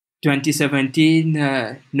 2017,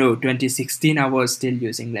 no, 2016, I was still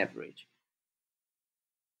using leverage.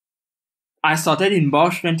 I started in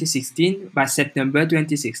March 2016. By September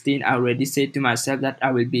 2016, I already said to myself that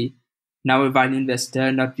I will be now a value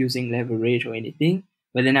investor, not using leverage or anything.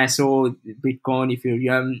 But then I saw Bitcoin,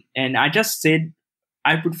 Ethereum, and I just said,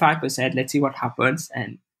 I put 5%, let's see what happens.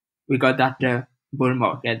 And we got that bull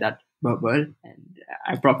market, that bubble, and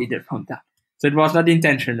I profited from that. So it was not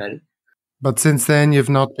intentional. But since then, you've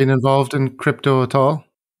not been involved in crypto at all?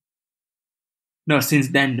 No, since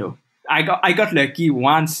then, no. I got lucky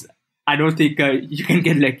once. I don't think you can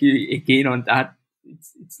get lucky again on that.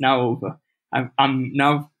 It's now over. I'm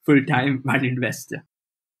now full-time value investor.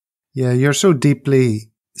 Yeah, you're so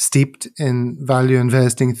deeply steeped in value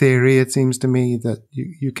investing theory, it seems to me, that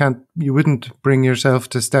you wouldn't bring yourself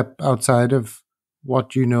to step outside of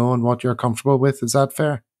what you know and what you're comfortable with. Is that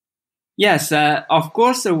fair? Yes, of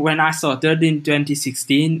course, when I started in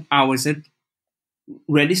 2016, I wasn't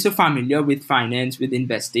really so familiar with finance, with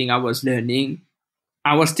investing. I was learning.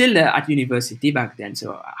 I was still at university back then,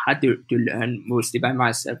 so I had to learn mostly by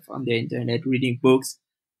myself on the internet, reading books.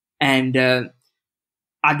 And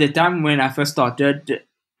at the time when I first started,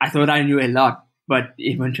 I thought I knew a lot, but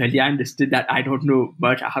eventually I understood that I don't know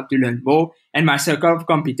much. I have to learn more, and my circle of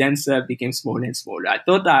competence became smaller and smaller. I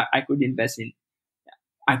thought that I could invest in,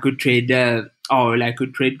 I could trade oil, I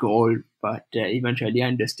could trade gold, but eventually I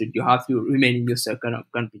understood you have to remain in your circle of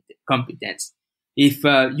competence. If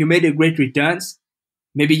you made a great returns,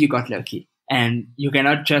 maybe you got lucky, and you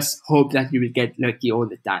cannot just hope that you will get lucky all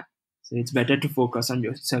the time. So it's better to focus on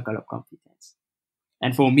your circle of competence.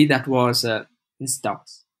 And for me, that was in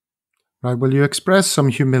stocks. Right. Well, you express some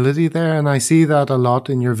humility there, and I see that a lot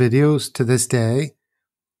in your videos to this day.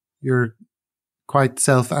 You're quite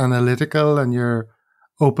self-analytical, and you're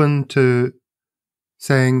open to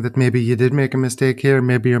saying that maybe you did make a mistake here,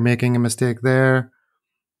 maybe you're making a mistake there.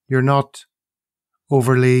 You're not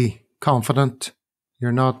overly confident.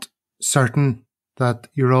 You're not certain that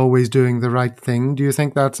you're always doing the right thing. Do you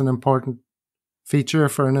think that's an important feature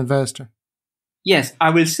for an investor? Yes, I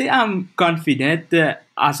will say I'm confident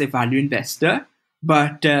as a value investor,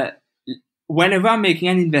 but whenever I'm making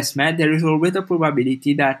an investment, there is always a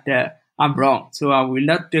probability that I'm wrong. So I will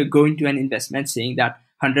not go into an investment saying that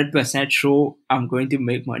 100% sure I'm going to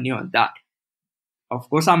make money on that. Of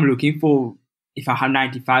course, I'm looking for, if I have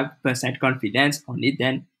 95% confidence on it,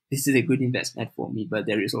 then this is a good investment for me. But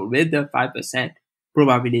there is always the 5%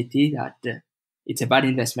 probability that it's a bad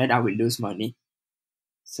investment, I will lose money.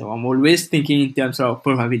 So I'm always thinking in terms of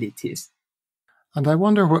probabilities. And I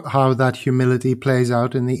wonder how that humility plays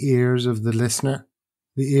out in the ears of the listener,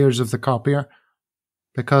 the ears of the copier,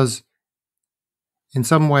 because in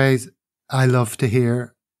some ways I love to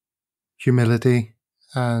hear humility,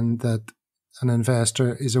 and that an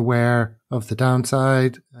investor is aware of the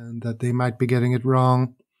downside and that they might be getting it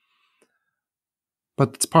wrong.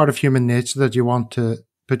 But it's part of human nature that you want to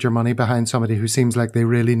put your money behind somebody who seems like they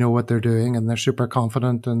really know what they're doing, and they're super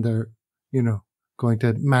confident, and they're, going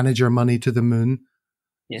to manage your money to the moon.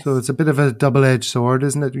 Yes. So it's a bit of a double-edged sword,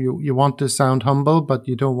 isn't it? You want to sound humble, but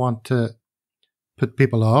you don't want to put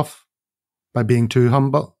people off by being too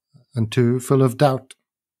humble and too full of doubt.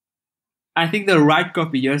 I think the right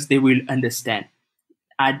copiers, they will understand.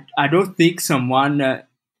 I don't think someone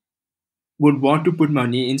would want to put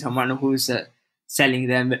money in someone who's selling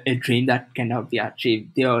them a dream that cannot be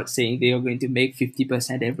achieved. They are saying they are going to make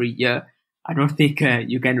 50% every year. I don't think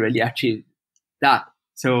you can really achieve that.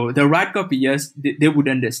 So the right copiers, they would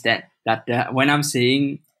understand that when I'm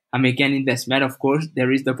saying I'm making an investment, of course,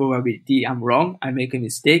 there is the probability I'm wrong, I make a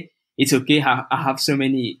mistake. It's okay, I have so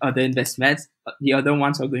many other investments, but the other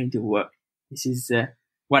ones are going to work. This is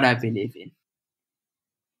what I believe in.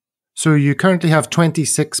 So you currently have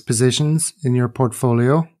 26 positions in your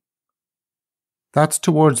portfolio. That's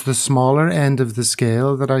towards the smaller end of the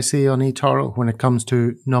scale that I see on eToro when it comes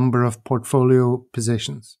to number of portfolio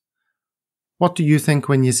positions. What do you think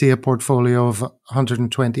when you see a portfolio of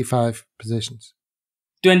 125 positions?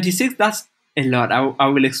 26, that's a lot. I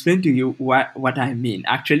will explain to you what I mean.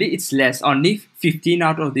 Actually, it's less. Only 15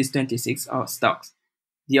 out of these 26 are stocks.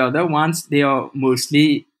 The other ones, they are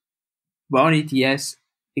mostly bond ETFs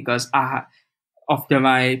because after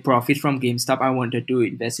my profit from GameStop, I wanted to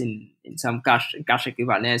invest in some cash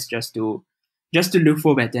equivalents just to look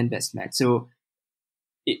for better investment. So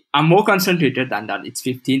I'm more concentrated than that. It's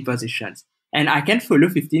 15 positions. And I can follow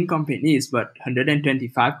 15 companies, but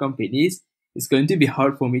 125 companies, it's going to be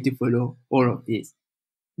hard for me to follow all of these.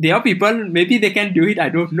 There are people, maybe they can do it, I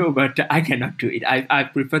don't know, but I cannot do it. I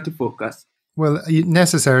prefer to focus. Well,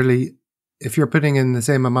 necessarily, if you're putting in the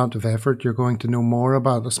same amount of effort, you're going to know more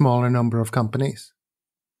about a smaller number of companies.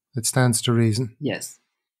 It stands to reason. Yes.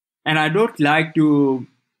 And I don't like to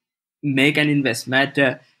make an investment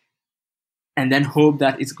and then hope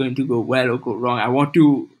that it's going to go well or go wrong. I want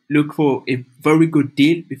to look for a very good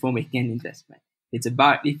deal before making an investment. It's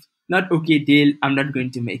about, if not okay deal, I'm not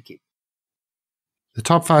going to make it. The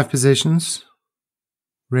top 5 positions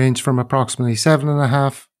range from approximately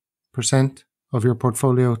 7.5% of your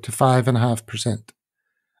portfolio to 5.5%.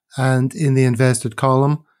 And in the invested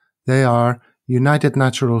column, they are United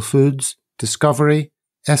Natural Foods, Discovery,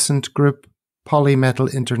 Essent Group,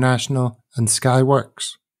 Polymetal International, and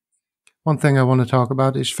Skyworks. One thing I want to talk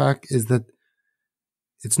about, Ishfaaq, is that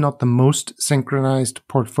it's not the most synchronized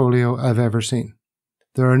portfolio I've ever seen.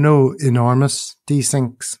 There are no enormous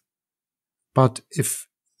desyncs, but if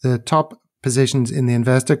the top positions in the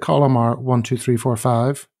invested column are 1, 2, 3, 4,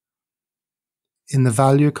 5, in the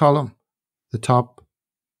value column, the top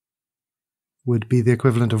would be the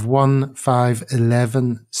equivalent of 1, 5,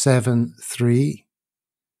 11, 7, 3.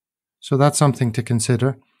 So that's something to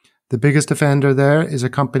consider. The biggest offender there is a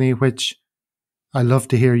company which I love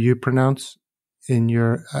to hear you pronounce in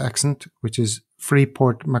your accent, which is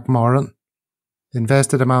Freeport McMoran. The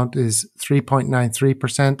invested amount is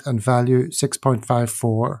 3.93% and value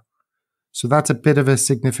 6.54. So that's a bit of a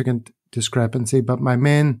significant discrepancy. But my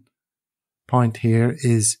main point here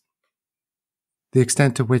is the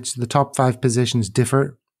extent to which the top 5 positions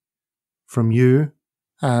differ from you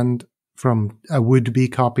and from a would-be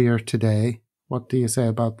copier today. What do you say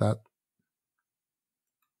about that?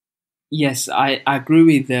 Yes, I agree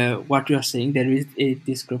with what you're saying. There is a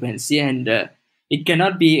discrepancy and it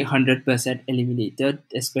cannot be 100% eliminated,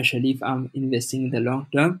 especially if I'm investing in the long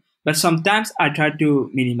term. But sometimes I try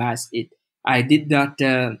to minimize it. I did that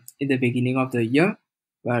in the beginning of the year,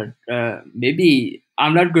 but maybe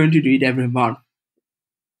I'm not going to do it every month.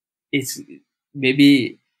 It's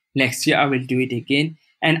maybe next year I will do it again.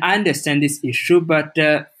 And I understand this issue, but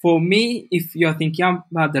for me, if you're thinking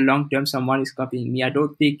about the long term, someone is copying me, I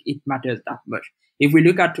don't think it matters that much. If we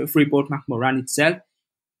look at Freeport McMoran itself,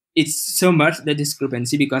 it's so much the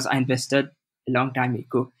discrepancy because I invested a long time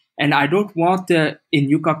ago. And I don't want a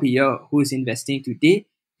new copier who is investing today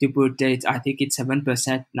to put it, I think it's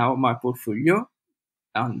 7% now my portfolio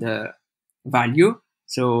on the value.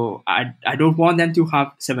 So I don't want them to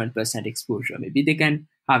have 7% exposure. Maybe they can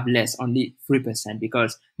have less, only 3%,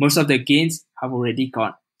 because most of the gains have already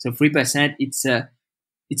gone. So 3%,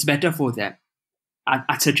 it's better for them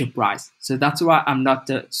at such a price. So that's why I'm not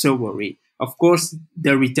so worried. Of course,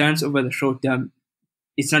 the returns over the short term,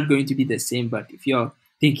 it's not going to be the same. But if you're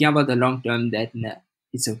thinking about the long term, then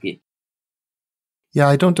it's okay. Yeah,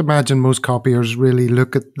 I don't imagine most copiers really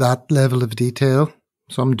look at that level of detail.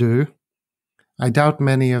 Some do. I doubt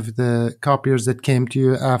many of the copiers that came to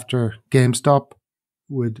you after GameStop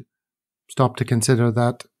would stop to consider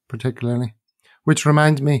that particularly. Which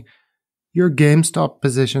reminds me, your GameStop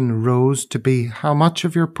position rose to be how much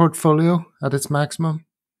of your portfolio at its maximum?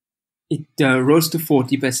 It rose to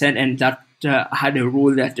 40%, and that had a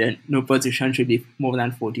rule that no position should be more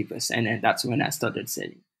than 40%, and that's when I started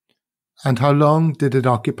selling. And how long did it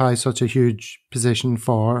occupy such a huge position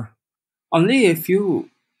for? Only a few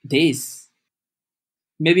days,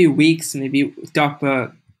 maybe weeks, maybe top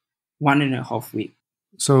 1.5 weeks.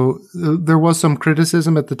 So there was some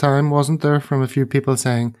criticism at the time, wasn't there, from a few people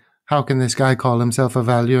saying, how can this guy call himself a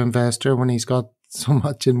value investor when he's got so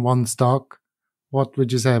much in one stock? What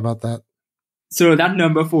would you say about that? So that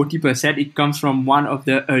number 40%, it comes from one of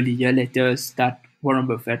the earlier letters that Warren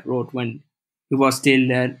Buffett wrote when he was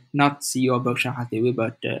still not CEO of Berkshire Hathaway,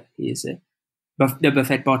 but he is the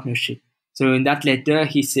Buffett partnership. So in that letter,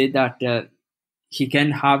 he said that he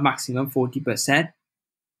can have maximum 40%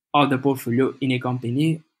 of the portfolio in a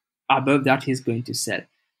company. Above that, he's going to sell.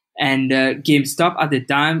 And GameStop at the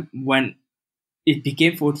time when it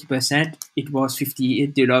became 40%, it was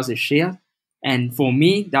 $58 a share. And for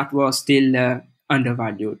me, that was still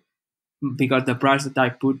undervalued because the price that I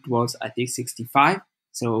put was, I think, 65.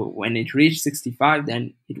 So when it reached 65,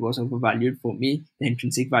 then it was overvalued for me. The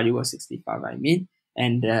intrinsic value was 65, I mean,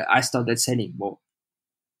 and I started selling more.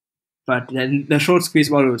 But then the short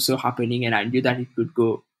squeeze was also happening, and I knew that it could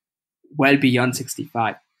go well beyond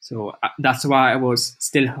 65. So that's why I was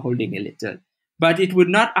still holding a little. But it would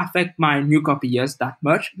not affect my new copyers that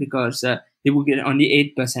much because they would get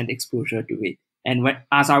only 8% exposure to it. And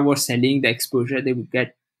as I was selling, the exposure they would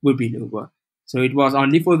get would be lower. So it was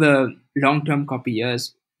only for the long-term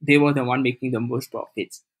copyers. They were the one making the most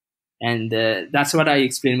profits. And that's what I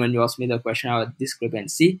explained when you asked me the question about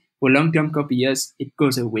discrepancy. For long-term copyers, it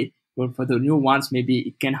goes away. But for the new ones, maybe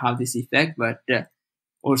it can have this effect. But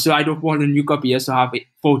also, I don't want the new copyers to have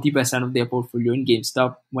 40% of their portfolio in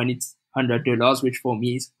GameStop when it's $100, which for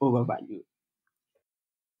me is overvalued.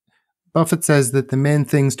 Buffett says that the main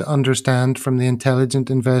things to understand from The Intelligent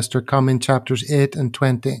Investor come in chapters 8 and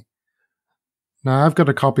 20. Now, I've got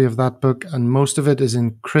a copy of that book, and most of it is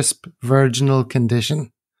in crisp, virginal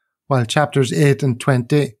condition, while chapters 8 and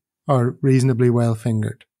 20 are reasonably well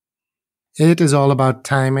fingered. 8 is all about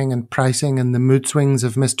timing and pricing and the mood swings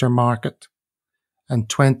of Mr. Market, and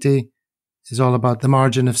 20 is all about the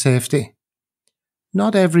margin of safety.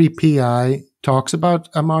 Not every PI talks about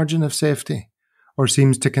a margin of safety or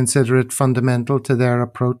seems to consider it fundamental to their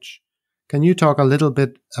approach. Can you talk a little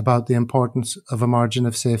bit about the importance of a margin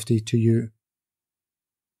of safety to you?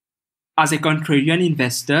 As a contrarian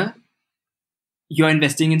investor, you're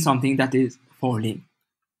investing in something that is falling.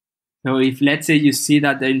 So if, let's say, you see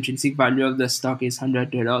that the intrinsic value of the stock is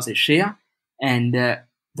 $100 a share and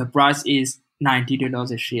the price is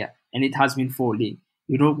 $90 a share and it has been falling,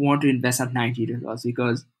 you don't want to invest at $90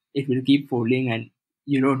 because it will keep falling and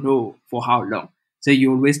you don't know for how long. So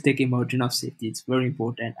you always take a margin of safety. It's very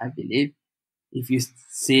important, I believe. If you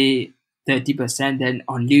say 30%, then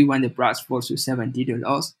only when the price falls to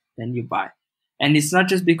 $70, then you buy. And it's not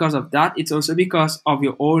just because of that. It's also because of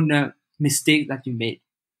your own mistake that you made.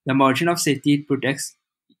 The margin of safety protects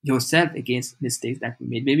yourself against mistakes that you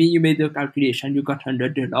made. Maybe you made the calculation, you got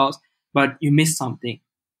 $100, but you missed something.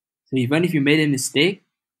 So even if you made a mistake,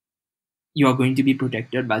 you are going to be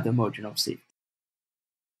protected by the margin of safety.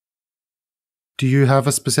 Do you have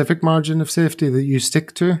a specific margin of safety that you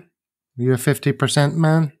stick to? Are you a 50%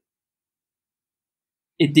 man?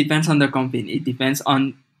 It depends on the company. It depends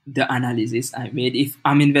on the analysis I made. If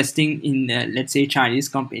I'm investing in, let's say, Chinese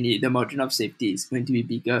company, the margin of safety is going to be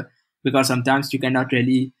bigger because sometimes you cannot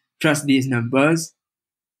really trust these numbers.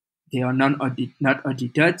 They are not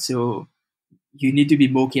audited, so you need to be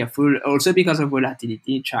more careful. Also because of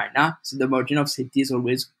volatility in China, so the margin of safety is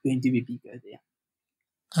always going to be bigger there.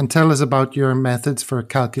 And tell us about your methods for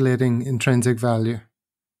calculating intrinsic value.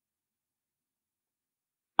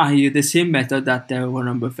 I use the same method that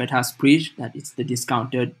Warren Buffett has preached, that it's the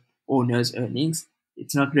discounted owner's earnings.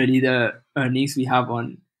 It's not really the earnings we have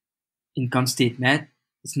on income statement.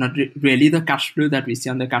 It's not really the cash flow that we see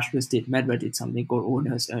on the cash flow statement, but it's something called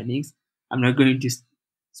owner's earnings. I'm not going to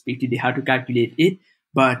speak today how to calculate it,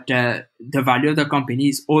 but the value of the company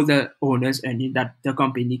is all the owner's earnings that the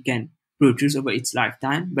company can produce over its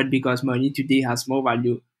lifetime. But because money today has more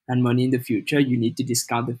value than money in the future, you need to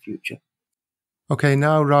discount the future. Okay,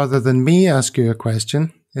 now rather than me ask you a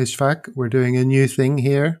question, Ishfaaq, we're doing a new thing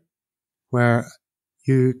here where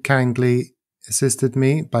you kindly assisted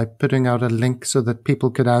me by putting out a link so that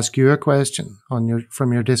people could ask you a question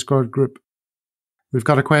from your Discord group. We've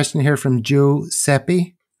got a question here from Joe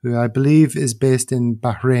Seppi, who I believe is based in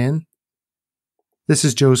Bahrain. This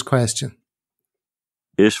is Joe's question.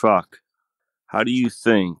 Ishfaaq, how do you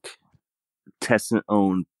think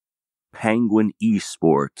Tencent-owned Penguin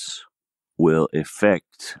Esports will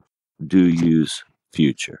affect DoYou's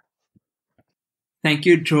future? Thank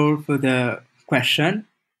you, Joel, for the question.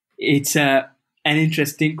 It's an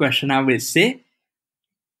interesting question, I will say.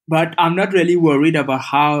 But I'm not really worried about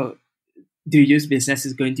how DoYou's business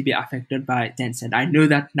is going to be affected by Tencent. I know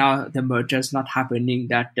that now the merger is not happening,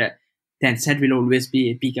 that Tencent will always be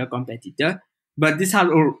a bigger competitor. But this has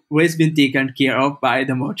always been taken care of by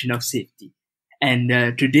the margin of safety. And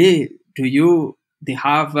today, DoYou, they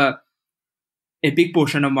have a big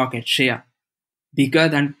portion of market share, bigger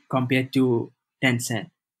than compared to Tencent.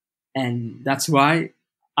 And that's why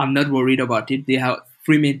I'm not worried about it. They have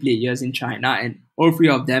 3 main players in China, and all 3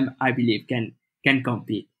 of them, I believe, can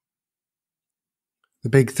compete. The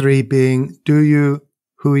big 3 being DoYou,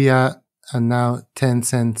 Huya, and now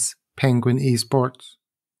Tencent's Penguin Esports.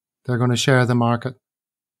 They're going to share the market.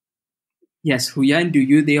 Yes, Huya and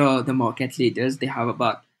Douyu, they are the market leaders. They have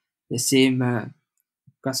about the same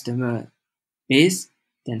customer base.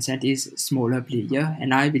 Tencent is smaller player,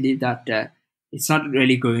 and I believe that it's not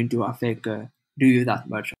really going to affect Douyu that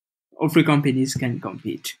much. All three companies can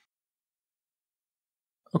compete.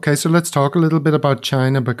 Okay, so let's talk a little bit about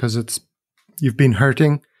China, because you've been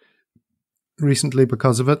hurting recently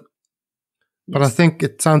because of it. Yes. But I think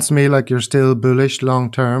it sounds to me like you're still bullish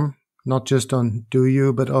long term, not just on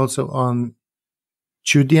Douyu, but also on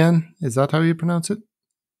Qudian. Is that how you pronounce it?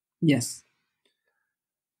 Yes.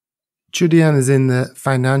 Qudian is in the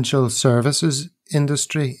financial services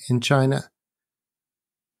industry in China.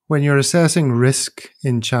 When you're assessing risk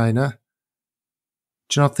in China,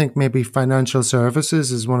 do you not think maybe financial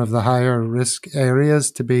services is one of the higher risk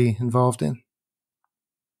areas to be involved in?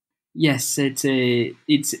 Yes,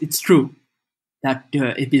 it's true that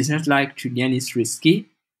a business like Qudian is risky,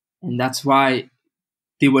 and that's why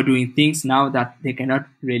they were doing things now that they cannot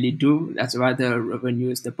really do. That's why the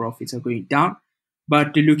revenues, the profits are going down.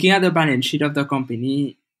 But looking at the balance sheet of the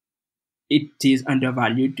company, it is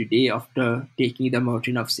undervalued today after taking the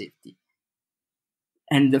margin of safety.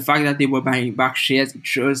 And the fact that they were buying back shares, it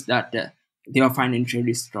shows that they are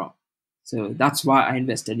financially strong. So that's why I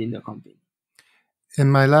invested in the company. In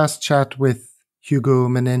my last chat with Hugo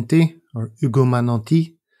Manenti,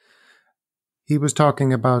 he was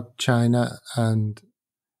talking about China, and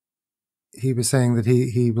he was saying that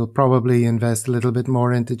he will probably invest a little bit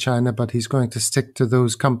more into China, but he's going to stick to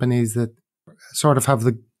those companies that sort of have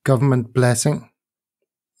the government blessing,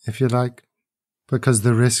 if you like, because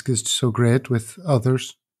the risk is so great with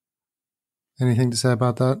others. Anything to say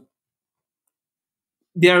about that?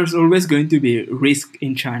 There's always going to be risk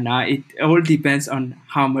in China. It all depends on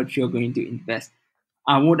how much you're going to invest.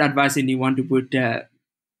 I won't advise anyone to put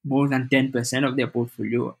more than 10% of their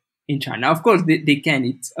portfolio in China. Of course, they can.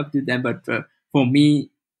 It's up to them. But for me,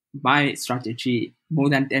 my strategy, more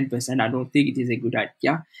than 10%, I don't think it is a good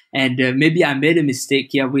idea. And maybe I made a mistake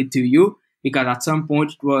here with Douyu, because at some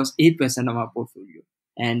point it was 8% of my portfolio.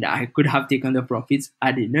 And I could have taken the profits.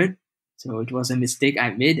 I didn't. So it was a mistake I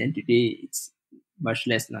made. And today it's much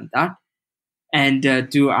less than that. And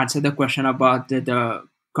to answer the question about the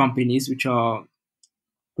companies which are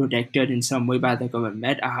protected in some way by the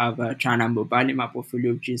government, I have China Mobile in my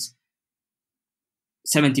portfolio, which is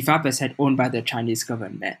 75% owned by the Chinese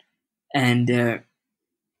government. And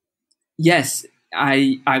yes,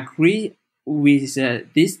 I agree with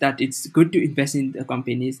this, that it's good to invest in the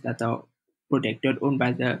companies that are protected, owned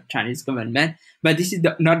by the Chinese government. But this is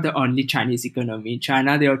not the only Chinese economy. In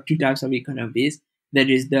China, there are two types of economies. There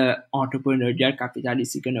is the entrepreneurial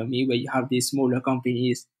capitalist economy, where you have these smaller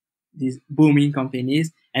companies, these booming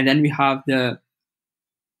companies, and then we have the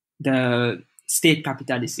state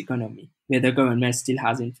capitalist economy, where the government still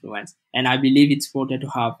has influence. And I believe it's important to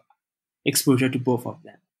have exposure to both of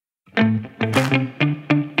them.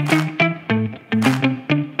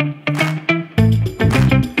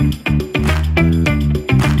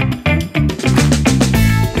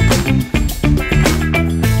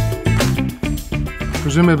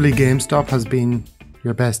 Presumably GameStop has been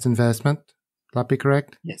your best investment. Would that be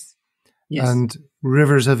correct? Yes. Yes. And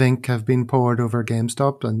rivers of ink have been poured over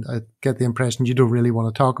GameStop, and I get the impression you don't really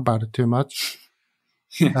want to talk about it too much.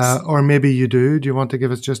 Yes. Or maybe you do. Do you want to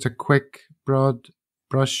give us just a quick, broad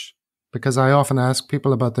brush? Because I often ask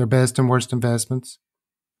people about their best and worst investments.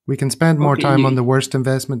 We can spend more time on the worst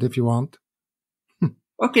investment if you want.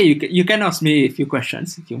 Okay, you can ask me a few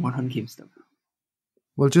questions if you want on GameStop.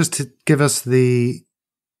 Well, just to give us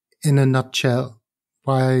in a nutshell,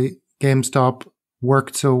 why GameStop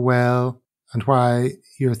worked so well and why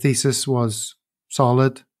your thesis was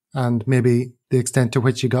solid, and maybe the extent to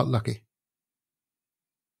which you got lucky.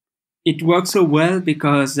 It worked so well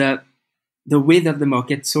because the way that the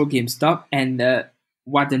market saw GameStop and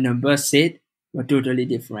what the numbers said were totally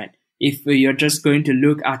different. If you're just going to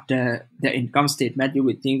look at the income statement, you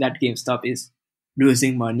would think that GameStop is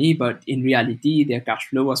losing money, but in reality, their cash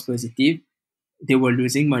flow was positive. They were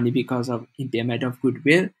losing money because of impairment of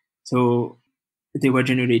goodwill. So they were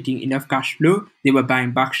generating enough cash flow. They were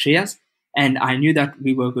buying back shares. And I knew that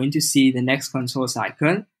we were going to see the next console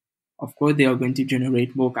cycle. Of course, they are going to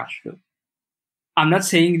generate more cash flow. I'm not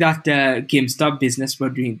saying that GameStop business were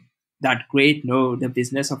doing that great. No, the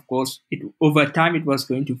business, of course, over time it was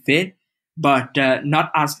going to fail, but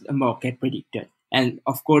not as the market predicted. And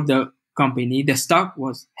of course, the stock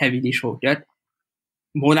was heavily shorted.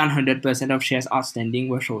 More than 100% of shares outstanding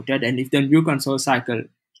were shorted. And if the new console cycle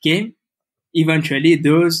came, eventually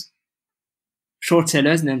those short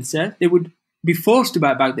sellers themselves, they would be forced to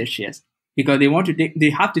buy back their shares because they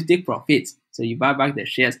have to take profits. So you buy back their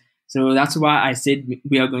shares. So that's why I said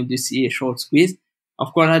we are going to see a short squeeze.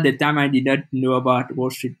 Of course, at the time, I did not know about Wall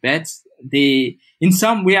Street bets. In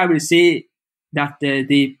some way, I will say that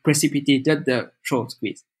they precipitated the short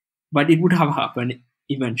squeeze, but it would have happened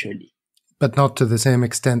eventually. But not to the same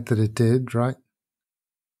extent that it did, right?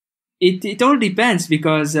 It all depends,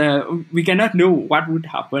 because we cannot know what would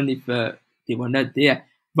happen if they were not there.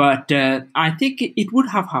 But I think it would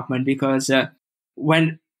have happened, because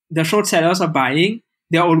when the short sellers are buying,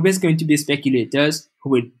 there are always going to be speculators who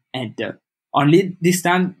will enter. Only this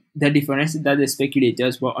time, the difference is that the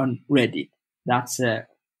speculators were on Reddit. That's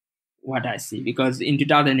what I see. Because in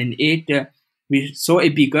 2008, we saw a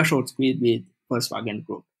bigger short squeeze with Volkswagen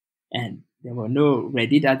Group. And there were no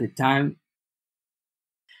Reddit at the time.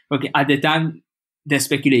 Okay, at the time, the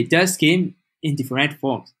speculators came in different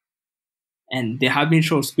forms. And there have been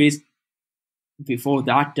short squeeze before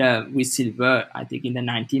that with silver, I think in the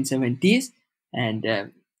 1970s. And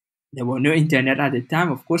there were no internet at the time.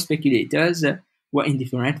 Of course, speculators were in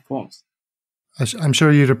different forms. I'm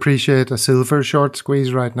sure you'd appreciate a silver short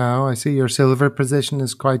squeeze right now. I see your silver position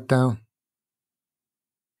is quite down.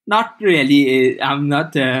 Not really. I'm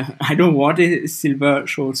not. I don't want a silver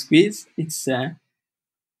short squeeze. It's a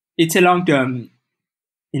long-term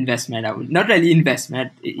investment. Not really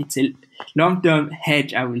investment. It's a long-term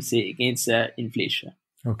hedge, I will say, against inflation.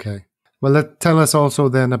 Okay. Well, tell us also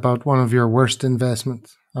then about one of your worst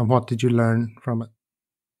investments, and what did you learn from it?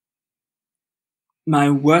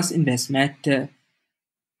 My worst investment,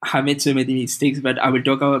 I made so many mistakes, but I will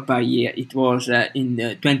talk about by year. It was in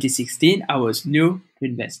 2016. I was new to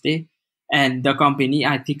investing, and the company,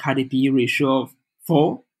 I think, had a PE ratio of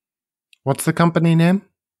 4. What's the company name?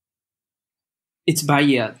 It's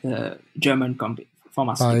Bayer, the German company,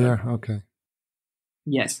 pharmaceutical. Bayer, okay.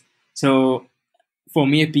 Yes. So for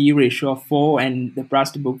me, a PE ratio of 4 and the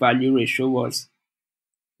price to book value ratio was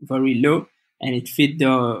very low, and it fit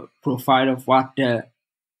the profile of what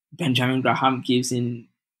Benjamin Graham gives in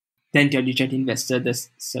The Intelligent Investor, the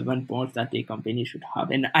 7 points that a company should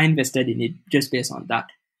have. And I invested in it just based on that.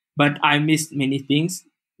 But I missed many things.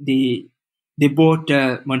 They bought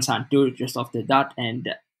Monsanto just after that, and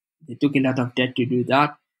they took a lot of debt to do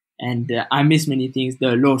that. And I missed many things,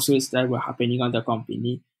 the lawsuits that were happening on the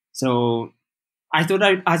company. So I thought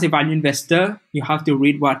that as a value investor, you have to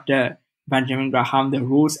read what Benjamin Graham, the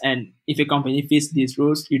rules, and if a company fits these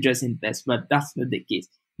rules, you just invest. But that's not the case.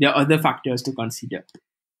 There are other factors to consider.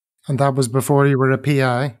 And that was before you were a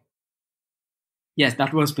PI? Yes,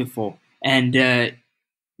 that was before. And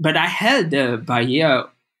but I held Bayer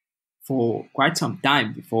for quite some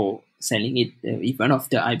time before selling it, even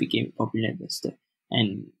after I became a popular investor.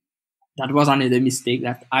 And that was another mistake,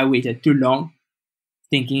 that I waited too long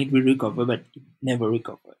thinking it will recover, but it never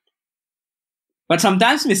recovered. But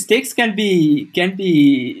sometimes mistakes can be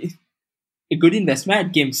a good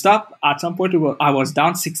investment. GameStop, at some point, I was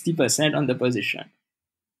down 60% on the position.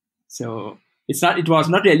 So it was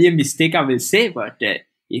not really a mistake, I will say, but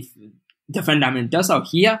if the fundamentals are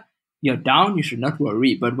here, you're down, you should not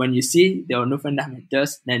worry. But when you see there are no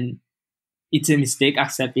fundamentals, then it's a mistake,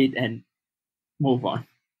 accept it and move on.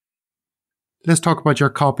 Let's talk about your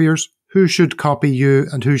copiers. Who should copy you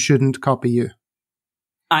and who shouldn't copy you?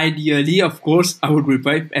 Ideally, of course, I would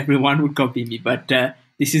prefer if everyone would copy me, but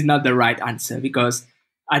this is not the right answer, because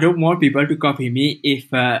I don't want people to copy me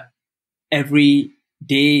if every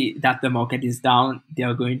day that the market is down, they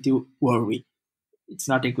are going to worry. It's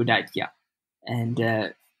not a good idea.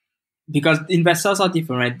 And because investors are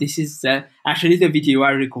different, this is actually the video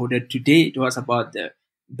I recorded today. It was about the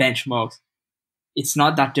benchmarks. It's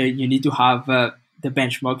not that you need to have the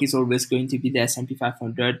benchmark is always going to be the S&P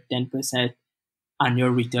 500, 10% annual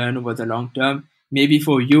return over the long term. Maybe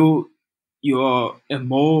for you, you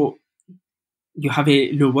have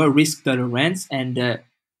a lower risk tolerance, and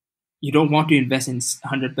you don't want to invest in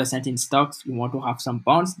 100% in stocks. You want to have some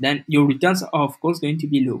bonds. Then your returns are, of course, going to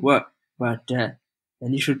be lower. But then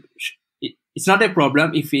you should. It's not a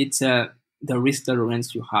problem if it's the risk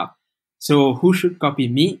tolerance you have. So who should copy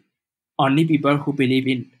me? Only people who believe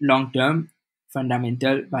in long-term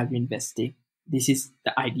fundamental value investing. This is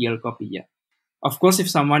the ideal copier. Of course, if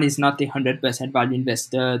someone is not a 100% value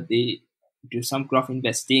investor, they do some growth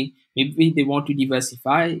investing. Maybe they want to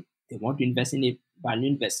diversify. They want to invest in a value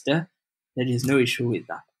investor. There is no issue with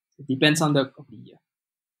that. It depends on the copier.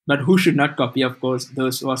 But who should not copy? Of course,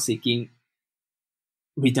 those who are seeking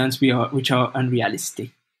returns which are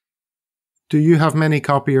unrealistic. Do you have many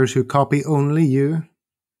copiers who copy only you?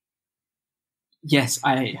 Yes,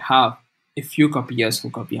 I have a few copiers who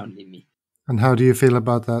copy only me. And how do you feel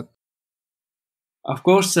about that? Of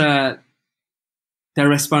course, the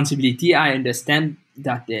responsibility, I understand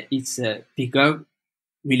that it's bigger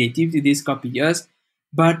relative to these copiers.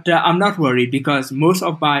 But I'm not worried because most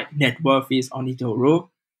of my net worth is on eToro.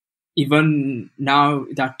 Even now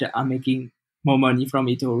that I'm making more money from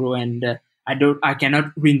eToro, and I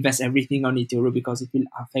cannot reinvest everything on eToro because it will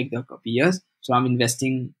affect the copiers. So I'm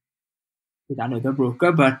investing with another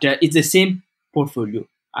broker, but it's the same portfolio.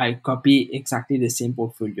 I copy exactly the same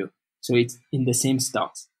portfolio. So it's in the same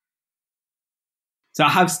stocks. So I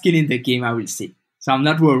have skin in the game, I will say. So I'm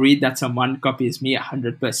not worried that someone copies me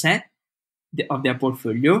 100% of their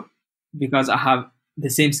portfolio because I have the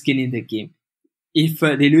same skin in the game. If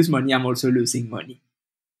they lose money, I'm also losing money.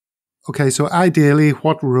 Okay, so ideally,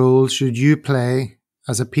 what role should you play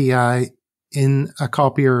as a PI in a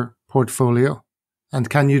copier portfolio? And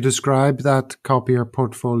can you describe that copier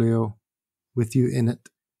portfolio with you in it?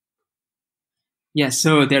 Yes,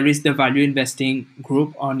 so there is the value investing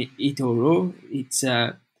group on eToro. It's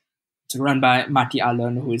run by Matty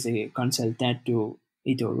Allen, who is a consultant to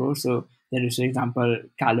eToro. So there is, for example,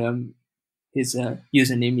 Callum. His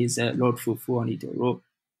username is Lord Fufu on eToro.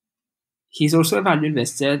 He's also a value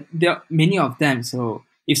investor. There are many of them. So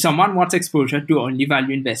if someone wants exposure to only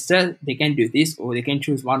value investor, they can do this, or they can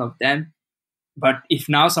choose one of them. But if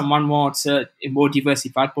now someone wants a more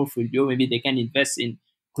diversified portfolio, maybe they can invest in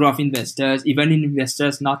growth investors, even in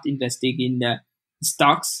investors not investing in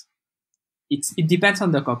stocks. It depends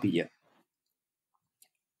on the copier.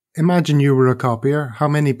 Imagine you were a copier. How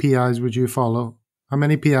many PIs would you follow? How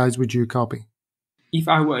many PIs would you copy? If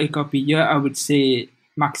I were a copier, I would say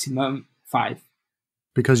maximum 5.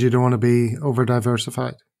 Because you don't want to be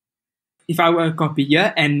over-diversified? If I were a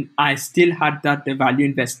copier and I still had that value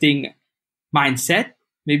investing mindset,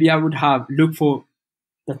 maybe I would have looked for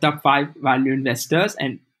the top 5 value investors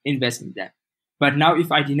and invest in them. But now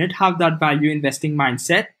if I didn't have that value investing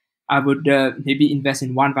mindset, I would maybe invest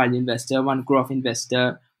in one value investor, one growth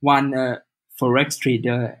investor, one forex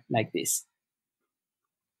trader, like this.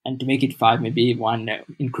 And to make it 5, maybe one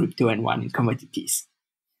in crypto and one in commodities.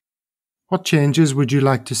 What changes would you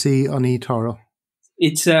like to see on eToro?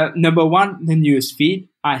 It's number one, the news feed.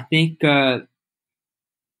 I think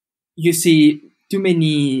you see too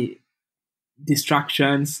many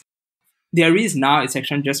distractions. There is now a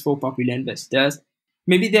section just for popular investors.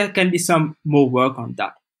 Maybe there can be some more work on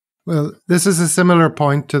that. Well, this is a similar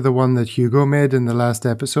point to the one that Hugo made in the last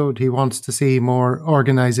episode. He wants to see more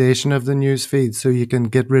organization of the news feed so you can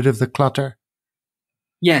get rid of the clutter.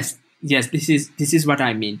 Yes, this is what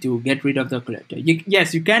I mean, to get rid of the clutter.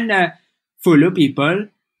 You can follow people,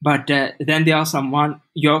 but then there are someone,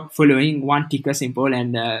 you're following one ticker symbol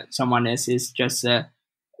and someone else is just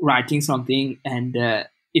writing something, and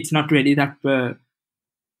it's not really that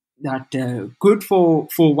good for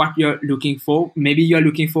what you're looking for. Maybe you're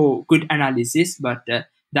looking for good analysis, but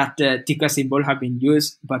that ticker symbol have been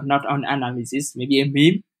used, but not on analysis. Maybe a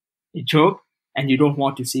meme, a joke, and you don't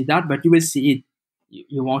want to see that, but you will see it.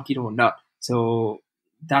 You want it or not. So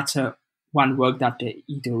that's one work that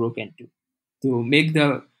eToro can do to make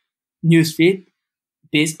the newsfeed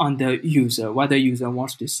based on the user. What the user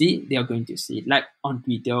wants to see, they are going to see it, like on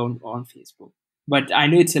Twitter or on Facebook. But I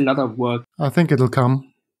know it's a lot of work. I think it'll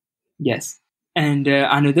come. Yes. And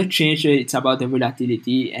another change, it's about the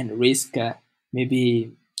volatility and risk.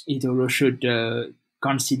 Maybe eToro should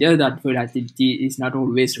consider that volatility is not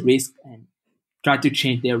always risk and try to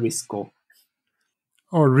change their risk score.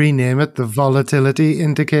 Or rename it the volatility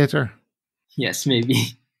indicator. Yes,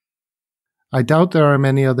 maybe. I doubt there are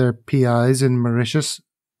many other PIs in Mauritius,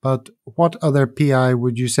 but what other PI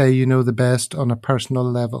would you say you know the best on a personal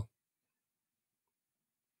level?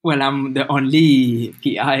 Well, I'm the only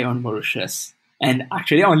PI on Mauritius, and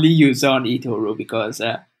actually only user on eToro, because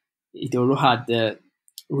eToro had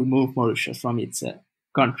removed Mauritius from its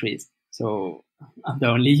countries. So I'm the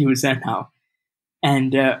only user now.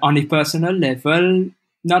 And on a personal level,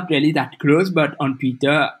 not really that close, but on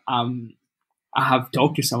Twitter, I have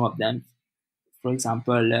talked to some of them. For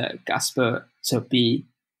example, Casper, Sophie,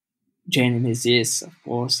 Jane Nemesis, of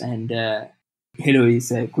course, and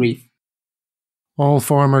Heloise Grief. All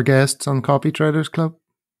former guests on Copytraders Club?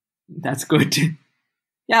 That's good.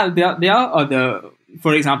 Yeah, there are other.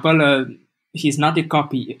 For example, he's not a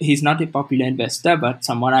popular investor, but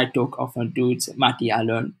someone I talk often to. It's Matty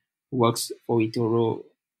Allen, who works for eToro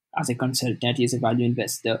as a consultant. He's a value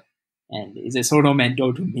investor, and he's a sort of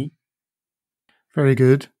mentor to me. Very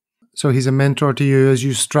good. So he's a mentor to you as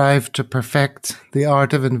you strive to perfect the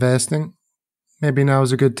art of investing. Maybe now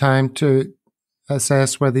is a good time to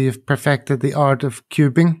assess whether you've perfected the art of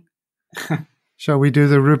cubing. Shall we do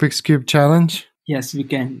the Rubik's Cube challenge? Yes, we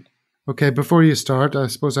can. Okay, before you start, I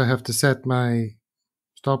suppose I have to set my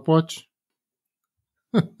stopwatch.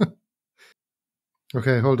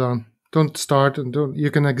 Okay, hold on. Don't start and don't.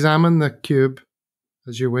 You can examine the cube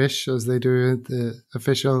as you wish, as they do at the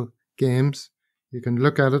official games. You can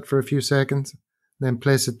look at it for a few seconds, then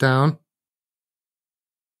place it down.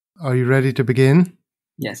 Are you ready to begin?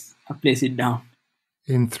 Yes, I place it down.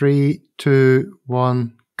 In 3, 2,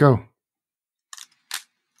 1, go.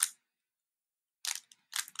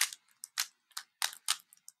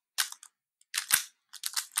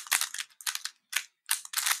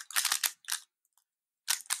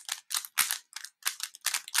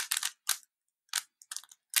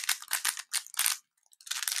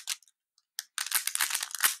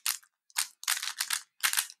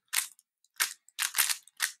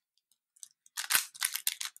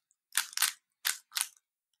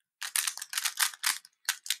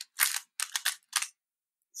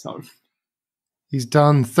 Sorry. He's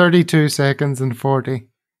done 32 seconds and 40.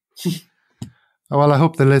 Oh, well, I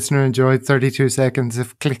hope the listener enjoyed 32 seconds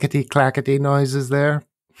of clickety-clackety noises there.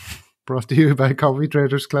 Brought to you by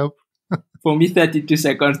Copytraders Club. For me, 32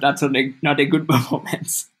 seconds, that's not a good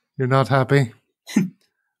performance. You're not happy?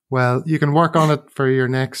 Well, you can work on it for your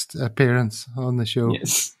next appearance on the show.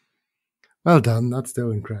 Yes. Well done. That's still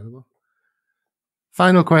incredible.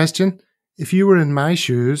 Final question. If you were in my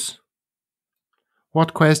shoes,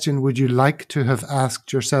 what question would you like to have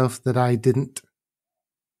asked yourself that I didn't?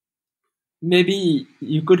 Maybe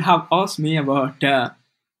you could have asked me about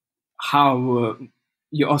how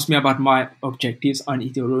you asked me about my objectives on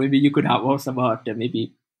eToro. Maybe you could have asked about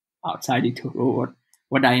maybe outside eToro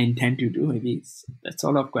what I intend to do. Maybe it's that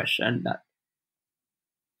sort of question.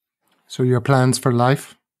 So your plans for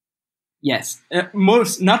life? Yes,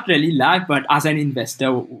 most not really life, but as an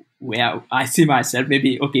investor, where I see myself.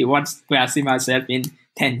 Maybe where I see myself in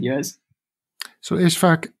 10 years. So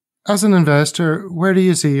Ishfaaq, as an investor, where do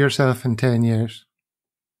you see yourself in 10 years?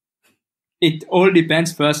 It all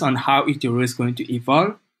depends first on how eToro is going to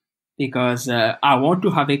evolve, because I want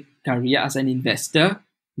to have a career as an investor,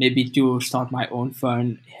 maybe to start my own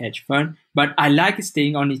fund, hedge fund. But I like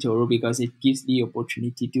staying on eToro because it gives the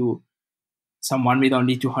opportunity to someone with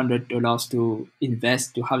only $200 to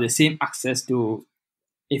invest, to have the same access to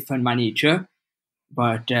a fund manager.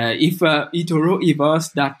 But if eToro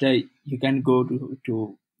evolves that you can go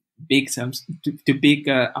to big sums, to big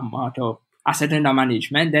amount of asset under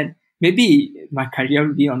management, then maybe my career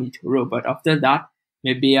will be on eToro. But after that,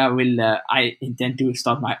 maybe I intend to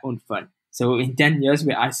start my own fund. So in 10 years,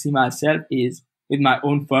 where I see myself is with my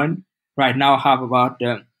own fund. Right now, I have about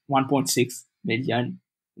 1.6 million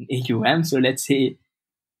in AUM. So let's say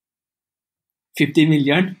 50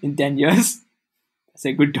 million in 10 years. That's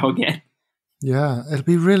a good target. Yeah, it'll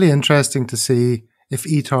be really interesting to see if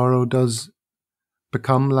eToro does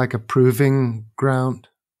become like a proving ground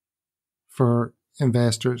for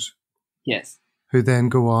investors. Yes. Who then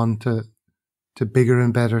go on to bigger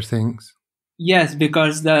and better things. Yes,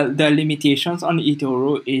 because the limitations on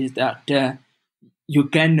eToro is that you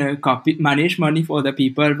can manage money for the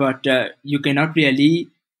people, but you cannot really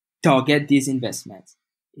target these investments.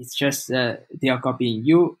 It's just they are copying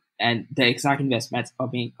you, and the exact investments are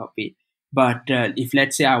being copied. But if,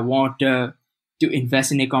 let's say, I want to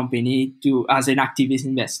invest in a company as an activist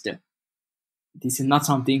investor, this is not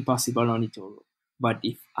something possible on eToro. But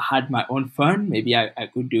if I had my own fund, maybe I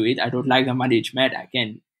could do it. I don't like the management. I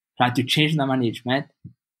can try to change the management.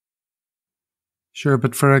 Sure,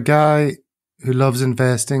 but for a guy who loves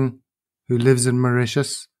investing, who lives in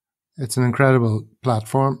Mauritius, it's an incredible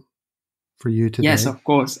platform for you today. Yes, of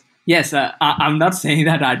course. Yes, I'm not saying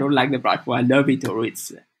that I don't like the platform. I love eToro.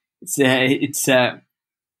 It's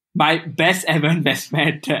my best ever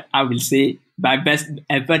investment. I will say my best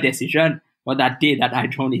ever decision for that day that I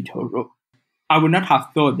joined eToro. I would not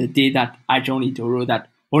have thought the day that I joined eToro that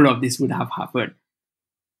all of this would have happened.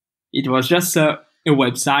 It was just a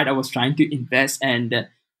website. I was trying to invest, and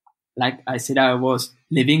like I said, I was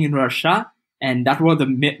living in Russia, and that was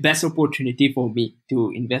the best opportunity for me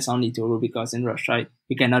to invest on eToro, because in Russia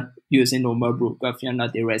you cannot use a normal broker if you're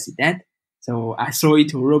not a resident. So I saw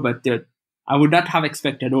eToro, but I would not have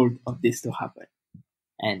expected all of this to happen,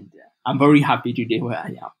 and I'm very happy today where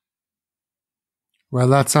I am. Well,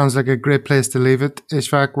 that sounds like a great place to leave it.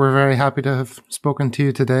 Ishfaaq, we're very happy to have spoken to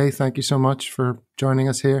you today. Thank you so much for joining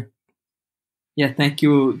us here. Yeah, thank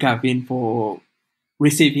you, Gavin, for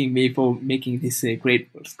receiving me, for making this a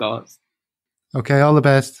great podcast. Okay, all the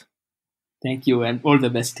best. Thank you, and all the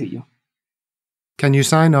best to you. Can you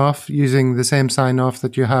sign off using the same sign off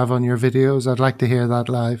that you have on your videos? I'd like to hear that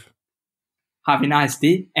live. Have a nice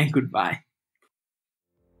day, and goodbye.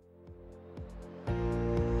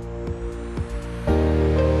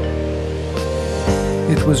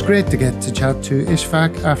 It was great to get to chat to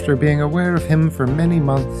Ishfaaq after being aware of him for many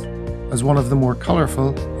months as one of the more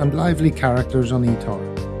colourful and lively characters on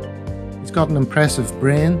eToro. He's got an impressive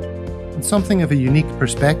brain and something of a unique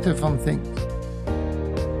perspective on things.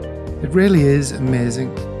 It really is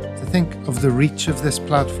amazing to think of the reach of this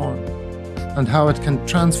platform and how it can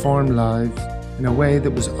transform lives in a way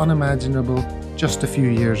that was unimaginable just a few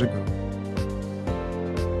years ago.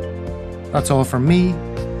 That's all from me.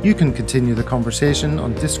 You can continue the conversation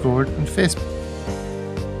on Discord and Facebook.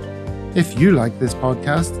 If you like this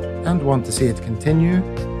podcast and want to see it continue,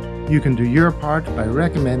 you can do your part by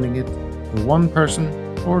recommending it to one person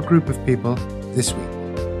or group of people this week.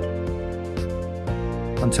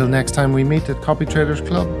 Until next time we meet at Copytraders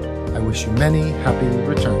Club, I wish you many happy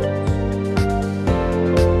returns.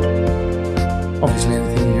 Obviously,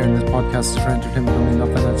 anything you hear in this podcast is for entertainment only, not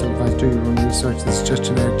financial advice. Do your own research. This is just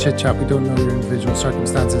generic chit-chat. We don't know your individual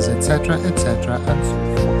circumstances, etc., etc., and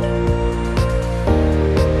so forth.